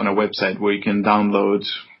archives on our website where you can download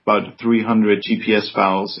about 300 GPS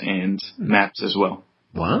files and maps as well.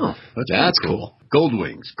 Wow. That's cool.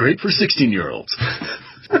 Goldwings. Great for 16-year-olds.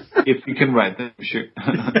 If you can write that, for sure.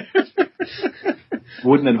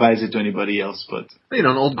 Wouldn't advise it to anybody else, but... You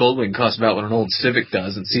know, an old Goldwing costs about what an old Civic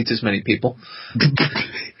does and seats as many people.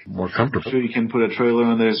 More comfortable. I'm sure you can put a trailer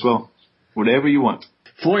on there as well. Whatever you want.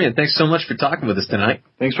 Florian, thanks so much for talking with us tonight.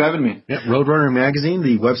 Thanks for having me. Yeah, RoadRUNNER Magazine.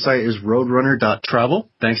 The website is roadrunner.travel.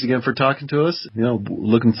 Thanks again for talking to us. You know,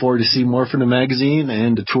 looking forward to see more from the magazine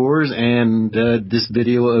and the tours and this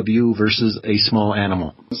video of you versus a small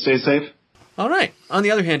animal. Stay safe. All right. On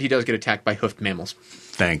the other hand, he does get attacked by hoofed mammals.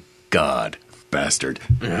 Thank God, bastard.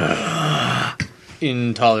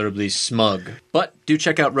 Intolerably smug. But do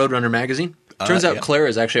check out RoadRUNNER Magazine. Turns out Claire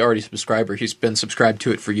is actually already a subscriber. He's been subscribed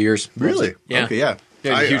to it for years. Really? Yeah. Okay, yeah.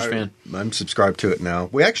 Yeah, he's a huge fan. I'm subscribed to it now.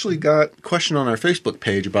 We actually got a question on our Facebook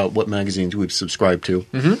page about what magazines we've subscribed to.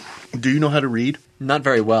 Mm-hmm. Do you know how to read? Not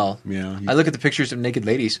very well. Yeah. I look at the pictures of naked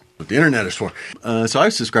ladies. What the internet is for. So I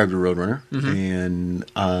subscribed to RoadRunner and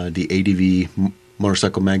the ADV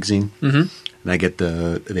Motorcycle Magazine. Mm-hmm. And I get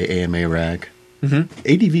the AMA rag. Mm-hmm.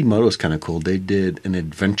 ADV Moto is kind of cool. They did an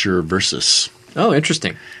adventure versus. Oh,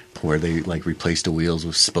 interesting. Where they like replaced the wheels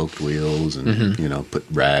with spoked wheels and you know, put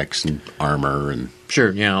racks and armor and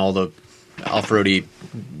sure, yeah, all the off-roady,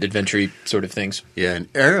 adventure sort of things. Yeah, and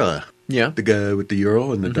Era, the guy with the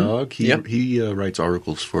Euro and the dog, he writes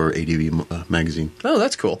articles for ADV magazine. Oh,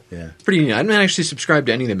 that's cool. Yeah, it's pretty neat. I don't actually subscribe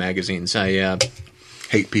to any of the magazines. I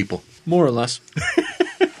hate people, more or less.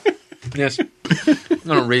 Yes.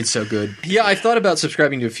 I don't read so good. Yeah, I thought about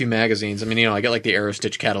subscribing to a few magazines. I mean, you know, I get like the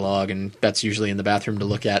Aerostitch catalog, and that's usually in the bathroom to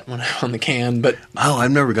look at when I'm on the can. But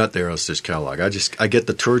I've never got the Aerostitch catalog. I get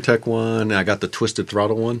the TourTech one, and I got the Twisted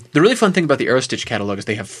Throttle one. The really fun thing about the Aerostitch catalog is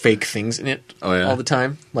they have fake things in it all the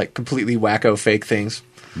time, like completely wacko fake things.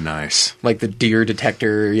 Nice. Like the deer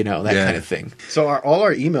detector, you know, that kind of thing. So all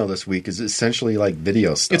our email this week is essentially like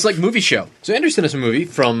video stuff. It's like movie show. So Andrew sent us a movie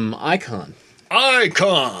from Icon.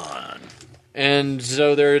 And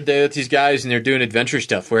so they're these guys, and they're doing adventure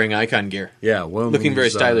stuff, wearing Icon gear. Yeah, looking very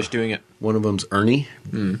stylish doing it. One of them's Ernie,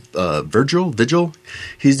 Vigil.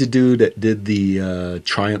 He's the dude that did the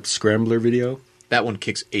Triumph Scrambler video. That one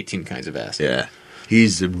kicks 18 kinds of ass. Yeah,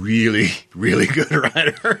 he's a really, really good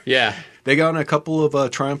rider. Yeah. They got on a couple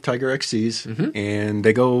of Triumph Tiger XCs, and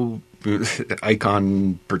they go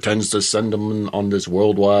Icon pretends to send them on this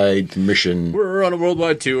worldwide mission. We're on a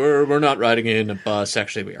worldwide tour. We're not riding in a bus.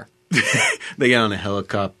 Actually, we are. They get on a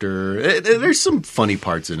helicopter. There's some funny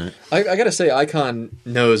parts in it. I gotta say, Icon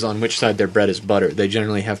knows on which side their bread is buttered. They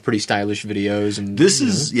generally have pretty stylish videos. And this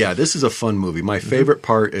is a fun movie. My favorite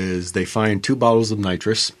part is they find 2 bottles of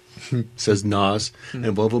nitrous, says Nas,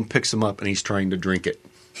 and one of them picks him up and he's trying to drink it.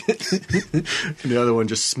 And the other one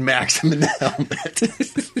just smacks him in the helmet.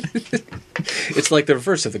 It's like the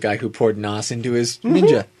reverse of the guy who poured Nas into his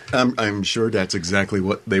Ninja. I'm sure that's exactly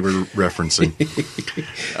what they were referencing.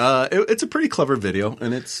 It's a pretty clever video,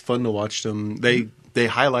 and it's fun to watch them. They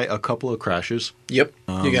highlight a couple of crashes. Yep.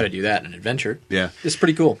 You got to do that in an adventure. Yeah. It's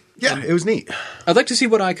pretty cool. Yeah, it was neat. I'd like to see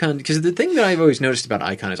what Icon... Because the thing that I've always noticed about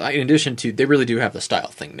Icon is, in addition to... They really do have the style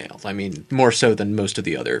thing nailed. I mean, more so than most of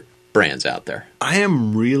the other brands out there. I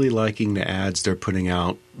am really liking the ads they're putting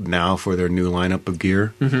out now for their new lineup of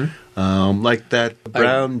gear. Mm-hmm. Like that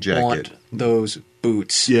brown jacket. Want those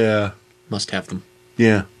boots. Yeah. Must have them.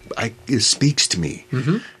 Yeah. It speaks to me.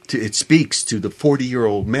 Mm-hmm. It speaks to the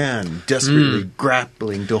 40-year-old man desperately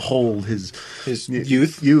grappling to hold his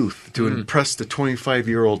youth to impress the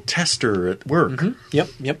 25-year-old tester at work. Mm-hmm.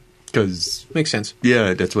 Yep. Because makes sense.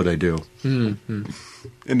 Yeah, that's what I do. Mm-hmm.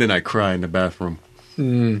 And then I cry in the bathroom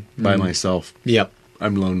by myself. Yep.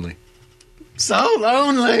 I'm lonely. So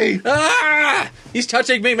lonely. Ah! He's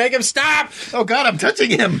touching me. Make him stop. Oh, God, I'm touching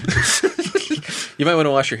him. You might want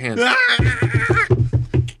to wash your hands.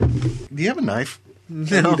 Do you have a knife?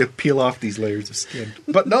 No. I need to peel off these layers of skin.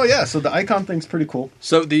 But no, yeah, so the Icon thing's pretty cool.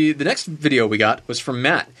 So the next video we got was from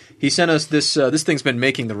Matt. He sent us this. This thing's been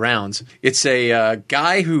making the rounds. It's a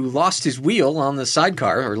guy who lost his wheel on the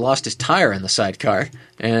sidecar, or lost his tire on the sidecar,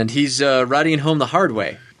 and he's riding home the hard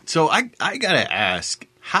way. So I gotta ask,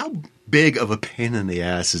 how big of a pain in the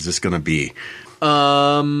ass is this gonna be?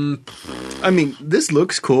 I mean, this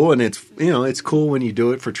looks cool, and it's cool when you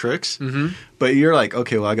do it for tricks. Mm-hmm. But you're like,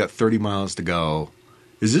 okay, well, I got 30 miles to go.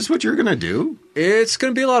 Is this what you're gonna do? It's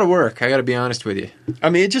gonna be a lot of work. I gotta be honest with you.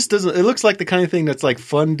 I mean, it just doesn't. It looks like the kind of thing that's like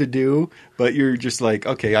fun to do, but you're just like,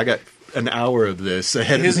 okay, I got an hour of this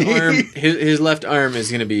ahead of me. His left arm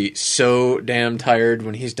is gonna be so damn tired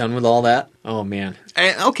when he's done with all that. Oh man.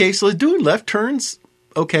 And, okay, so doing left turns,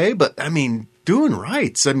 okay, but I mean, doing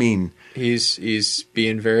rights. I mean. He's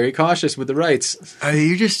being very cautious with the rights.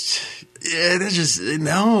 That's just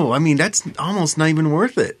no. I mean, that's almost not even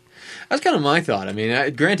worth it. That's kind of my thought. I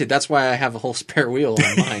mean, granted, that's why I have a whole spare wheel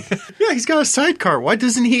on mine. Yeah, he's got a sidecar. Why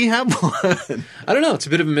doesn't he have one? I don't know. It's a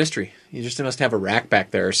bit of a mystery. You just must have a rack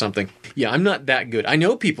back there or something. Yeah, I'm not that good. I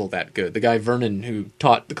know people that good. The guy Vernon who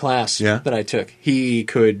taught the class that I took, he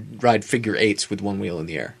could ride figure eights with one wheel in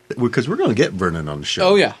the air. Because we're going to get Vernon on the show.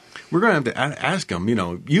 Oh, yeah. We're going to have to ask him,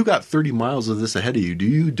 you got 30 miles of this ahead of you. Do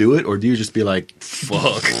you do it, or do you just be like,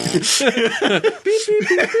 fuck? Beep, beep, beep, beep,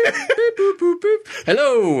 beep, boop, boop, boop.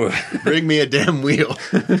 Hello. Bring me a damn wheel.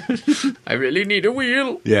 I really need a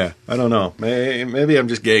wheel. Yeah, I don't know. Maybe I'm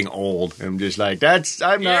just getting old. I'm just like, I'm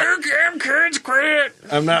not. You damn kids quit.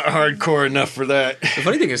 I'm not hardcore enough for that. The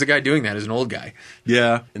funny thing is, the guy doing that is an old guy.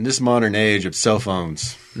 Yeah, in this modern age of cell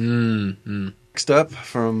phones. Next up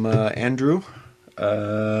from Andrew.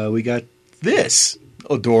 We got this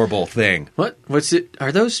adorable thing. What? What's it?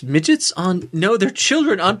 Are those midgets on... No, they're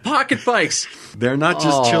children on pocket bikes. They're not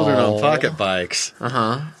just children on pocket bikes.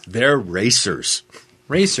 Uh-huh. They're racers.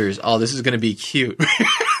 Racers? Oh, this is going to be cute.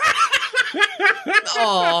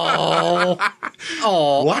 Oh.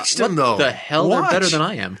 Watch them, though. What the hell? They're better than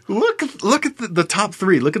I am. Look at the top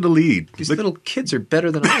three. Look at the lead. These little kids are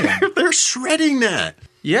better than I am. They're shredding that.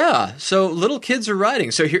 Yeah, so little kids are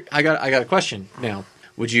riding. So here, I got a question now.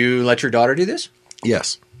 Would you let your daughter do this?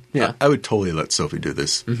 Yes. Yeah. I would totally let Sophie do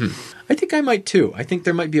this. Mm-hmm. I think I might too. I think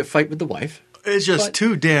there might be a fight with the wife. It's just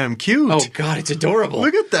too damn cute. Oh, God, it's adorable.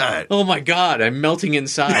 Look at that. Oh, my God, I'm melting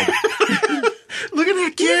inside. Look at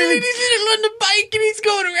that kid. He's on the bike and he's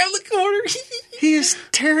going around the corner. He is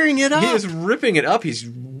tearing it up. He is ripping it up. He's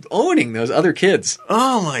owning those other kids.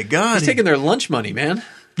 Oh, my God. He's taking their lunch money, man.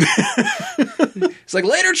 It's like,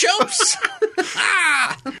 later, chumps.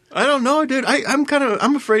 I don't know, dude.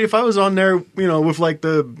 I'm afraid if I was on there, with like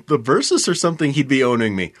the Versus or something, he'd be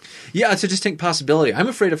owning me. Yeah, it's a distinct possibility. I'm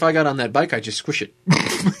afraid if I got on that bike, I'd just squish it.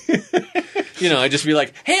 I'd just be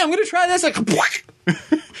like, hey, I'm going to try this. Like,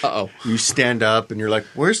 uh-oh. You stand up and you're like,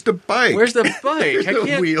 where's the bike? Where's the bike? I the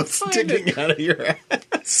can't wheel find sticking it. out of your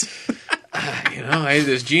ass. Oh, hey,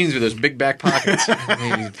 those jeans with those big back pockets.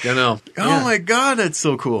 I don't know. Oh my God, that's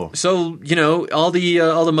so cool. So, all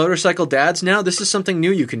the motorcycle dads now, this is something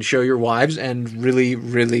new you can show your wives and really,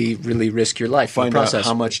 really, really risk your life in the Find process. out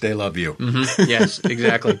how much they love you. Mm-hmm. Yes,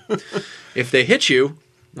 exactly. If they hit you,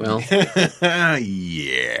 well,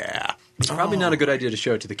 yeah. it's probably not a good idea to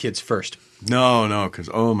show it to the kids first. No, because,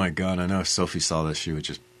 oh my God, I know if Sophie saw this, she would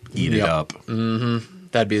just eat it up. Mm-hmm.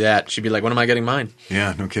 That'd be that. She'd be like, when am I getting mine?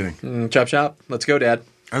 Yeah, no kidding. Chop, chop. Let's go, Dad.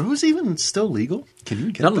 Are those even still legal? Can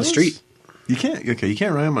you get Not on the those? street. You can't. Okay, you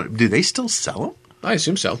can't ride them. Do they still sell them? I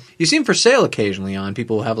assume so. You see them for sale occasionally on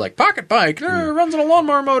people who have like pocket bike, runs on a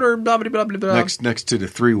lawnmower motor, blah, blah, blah, blah, blah. Next to the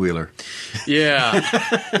 3-wheeler. Yeah.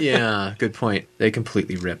 Yeah, good point. They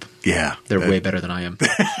completely rip. Yeah. They're way better than I am.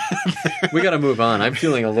 We got to move on. I'm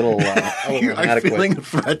feeling a little You're inadequate. feeling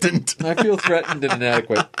threatened. I feel threatened and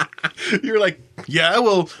inadequate. You're like, yeah,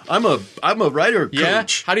 well, I'm a rider coach. Yeah?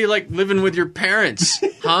 How do you like living with your parents?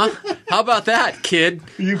 Huh? How about that, kid?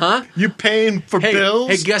 Huh? You paying for bills?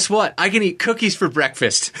 Hey, guess what? I can eat cookies for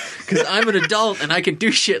breakfast because I'm an adult and I can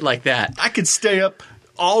do shit like that. I could stay up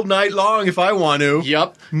all night long if I want to.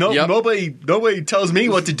 Yep. Nobody tells me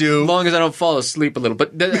what to do. As long as I don't fall asleep a little.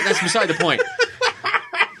 But that's beside the point.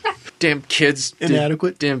 Damn kids.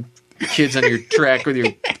 Inadequate. Damn kids on your track with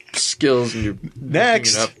your skills and your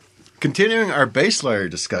Next, continuing our base layer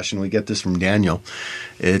discussion, we get this from Daniel.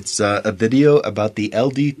 It's a video about the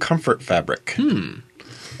LD Comfort fabric.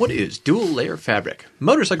 What is dual layer fabric?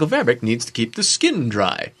 Motorcycle fabric needs to keep the skin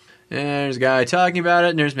dry. And there's a guy talking about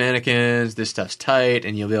it, and there's mannequins. This stuff's tight,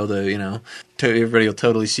 and you'll be able to, everybody will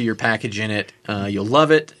totally see your package in it. You'll love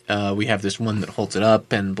it. We have this one that holds it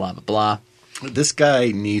up, and blah, blah, blah. This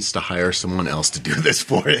guy needs to hire someone else to do this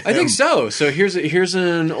for him. I think so. So here's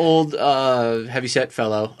an old heavyset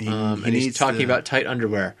fellow, and he's talking about tight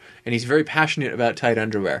underwear, and he's very passionate about tight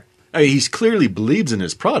underwear. I mean, he clearly believes in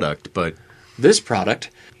his product, but This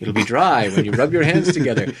product, it'll be dry when you rub your hands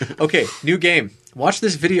together. Okay, new game. Watch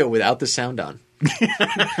this video without the sound on,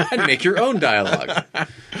 and make your own dialogue.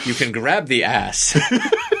 You can grab the ass.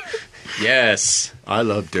 Yes. I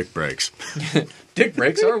love dick breaks. Dick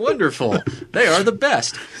breaks are wonderful. They are the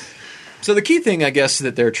best. So the key thing, I guess,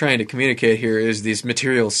 that they're trying to communicate here is this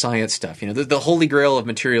material science stuff. The holy grail of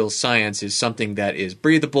material science is something that is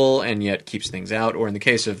breathable and yet keeps things out. Or in the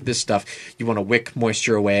case of this stuff, you want to wick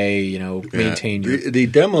moisture away, maintain your The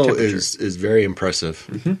demo temperature. is very impressive.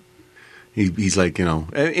 Mm-hmm. He's like,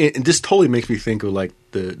 and this totally makes me think of like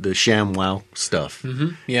the ShamWow stuff. Mm-hmm.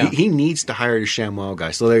 Yeah. He needs to hire the ShamWow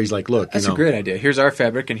guy. So there he's like, look, That's a great idea. Here's our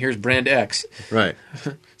fabric and here's brand X. Right.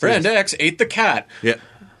 Brand X ate the cat. Yeah.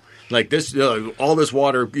 Like this, all this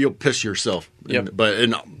water, you'll piss yourself. Yep. But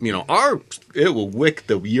it will wick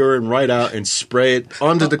the urine right out and spray it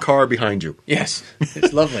onto the car behind you. Yes.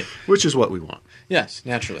 It's lovely. Which is what we want. Yes,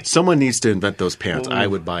 naturally. Someone needs to invent those pants. Ooh. I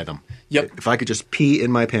would buy them. Yep. If I could just pee in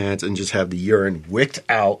my pants and just have the urine wicked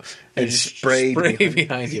out and sprayed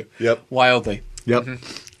behind you. Yep. Wildly. Yep.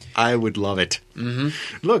 Mm-hmm. I would love it.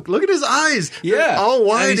 Mm-hmm. Look at his eyes. Yeah. They're all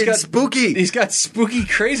wide he's and got spooky. He's got spooky,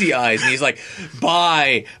 crazy eyes. And he's like,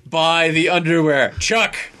 buy the underwear.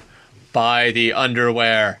 Chuck, buy the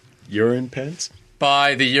underwear. Urine pants?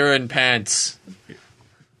 Buy the urine pants.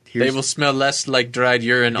 They will smell less like dried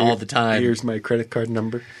urine all the time. Here's my credit card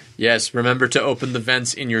number. Yes, remember to open the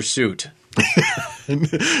vents in your suit.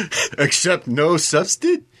 Except no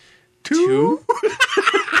substitute? Two?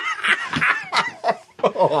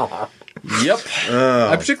 Yep.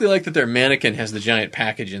 I particularly like that their mannequin has the giant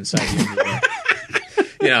package inside the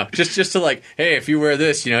underwear. Just to like, hey, if you wear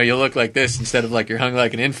this, you'll look like this instead of like you're hung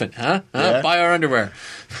like an infant, huh? Yeah. Buy our underwear.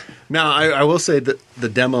 Now, I will say that the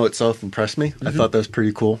demo itself impressed me. I thought that was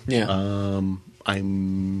pretty cool. Yeah.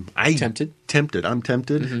 I'm tempted. I'm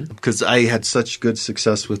tempted because I had such good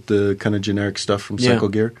success with the kind of generic stuff from Yeah. Cycle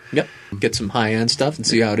Gear. Yep. Get some high end stuff and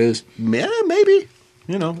see how it is. Yeah, maybe.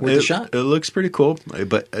 Worth a shot. It looks pretty cool,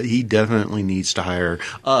 but he definitely needs to hire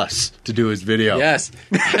us to do his video. Yes.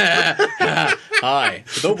 Hi,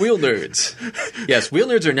 the Wheel Nerds. Yes, Wheel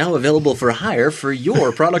Nerds are now available for hire for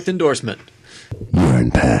your product endorsement.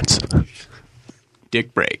 Urine pants.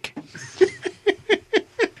 Dick brake.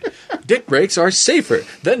 Dick brakes are safer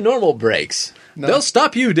than normal brakes. No. They'll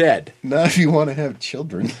stop you dead. Not if you want to have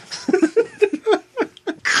children.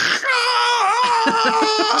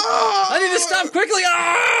 I need to stop quickly.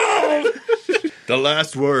 Oh! The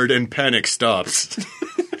last word and panic stops.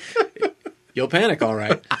 You'll panic, all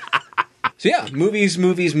right. So yeah, movies.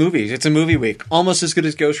 It's a movie week. Almost as good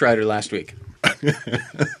as Ghost Rider last week.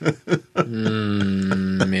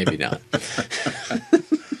 Maybe not.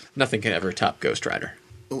 Nothing can ever top Ghost Rider.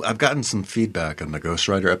 I've gotten some feedback on the Ghost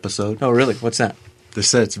Rider episode. Oh, really? What's that? They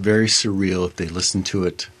said it's very surreal if they listen to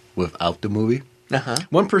it without the movie. Uh-huh.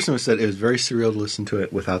 One person said it was very surreal to listen to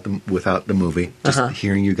it without the movie. Just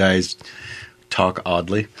hearing you guys talk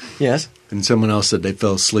oddly. Yes. And someone else said they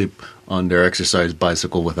fell asleep on their exercise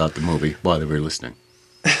bicycle without the movie while they were listening.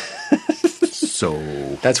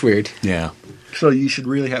 So that's weird. Yeah. So you should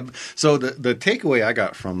really have. So the takeaway I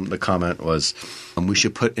got from the comment was we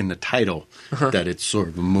should put in the title that it's sort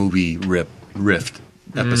of a movie rift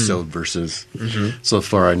episode versus. So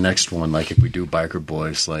for our next one, like if we do Biker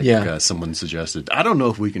Boys, like someone suggested, I don't know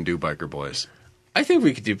if we can do Biker Boys. I think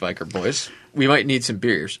we could do Biker Boys. We might need some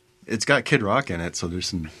beers. It's got Kid Rock in it, so there's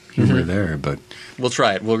some humor there. But we'll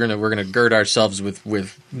try it. We're gonna gird ourselves with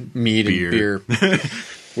mead and beer.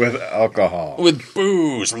 With alcohol. With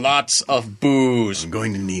booze. Lots of booze. I'm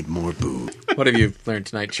going to need more booze. What have you learned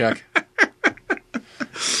tonight, Chuck?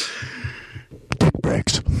 Dick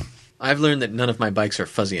brakes. I've learned that none of my bikes are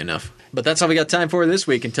fuzzy enough. But that's all we got time for this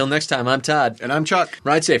week. Until next time, I'm Todd. And I'm Chuck.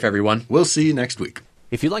 Ride safe, everyone. We'll see you next week.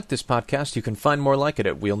 If you like this podcast, you can find more like it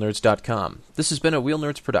at wheelnerds.com. This has been a Wheel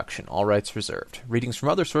Nerds production, all rights reserved. Readings from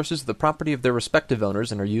other sources are the property of their respective owners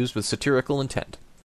and are used with satirical intent.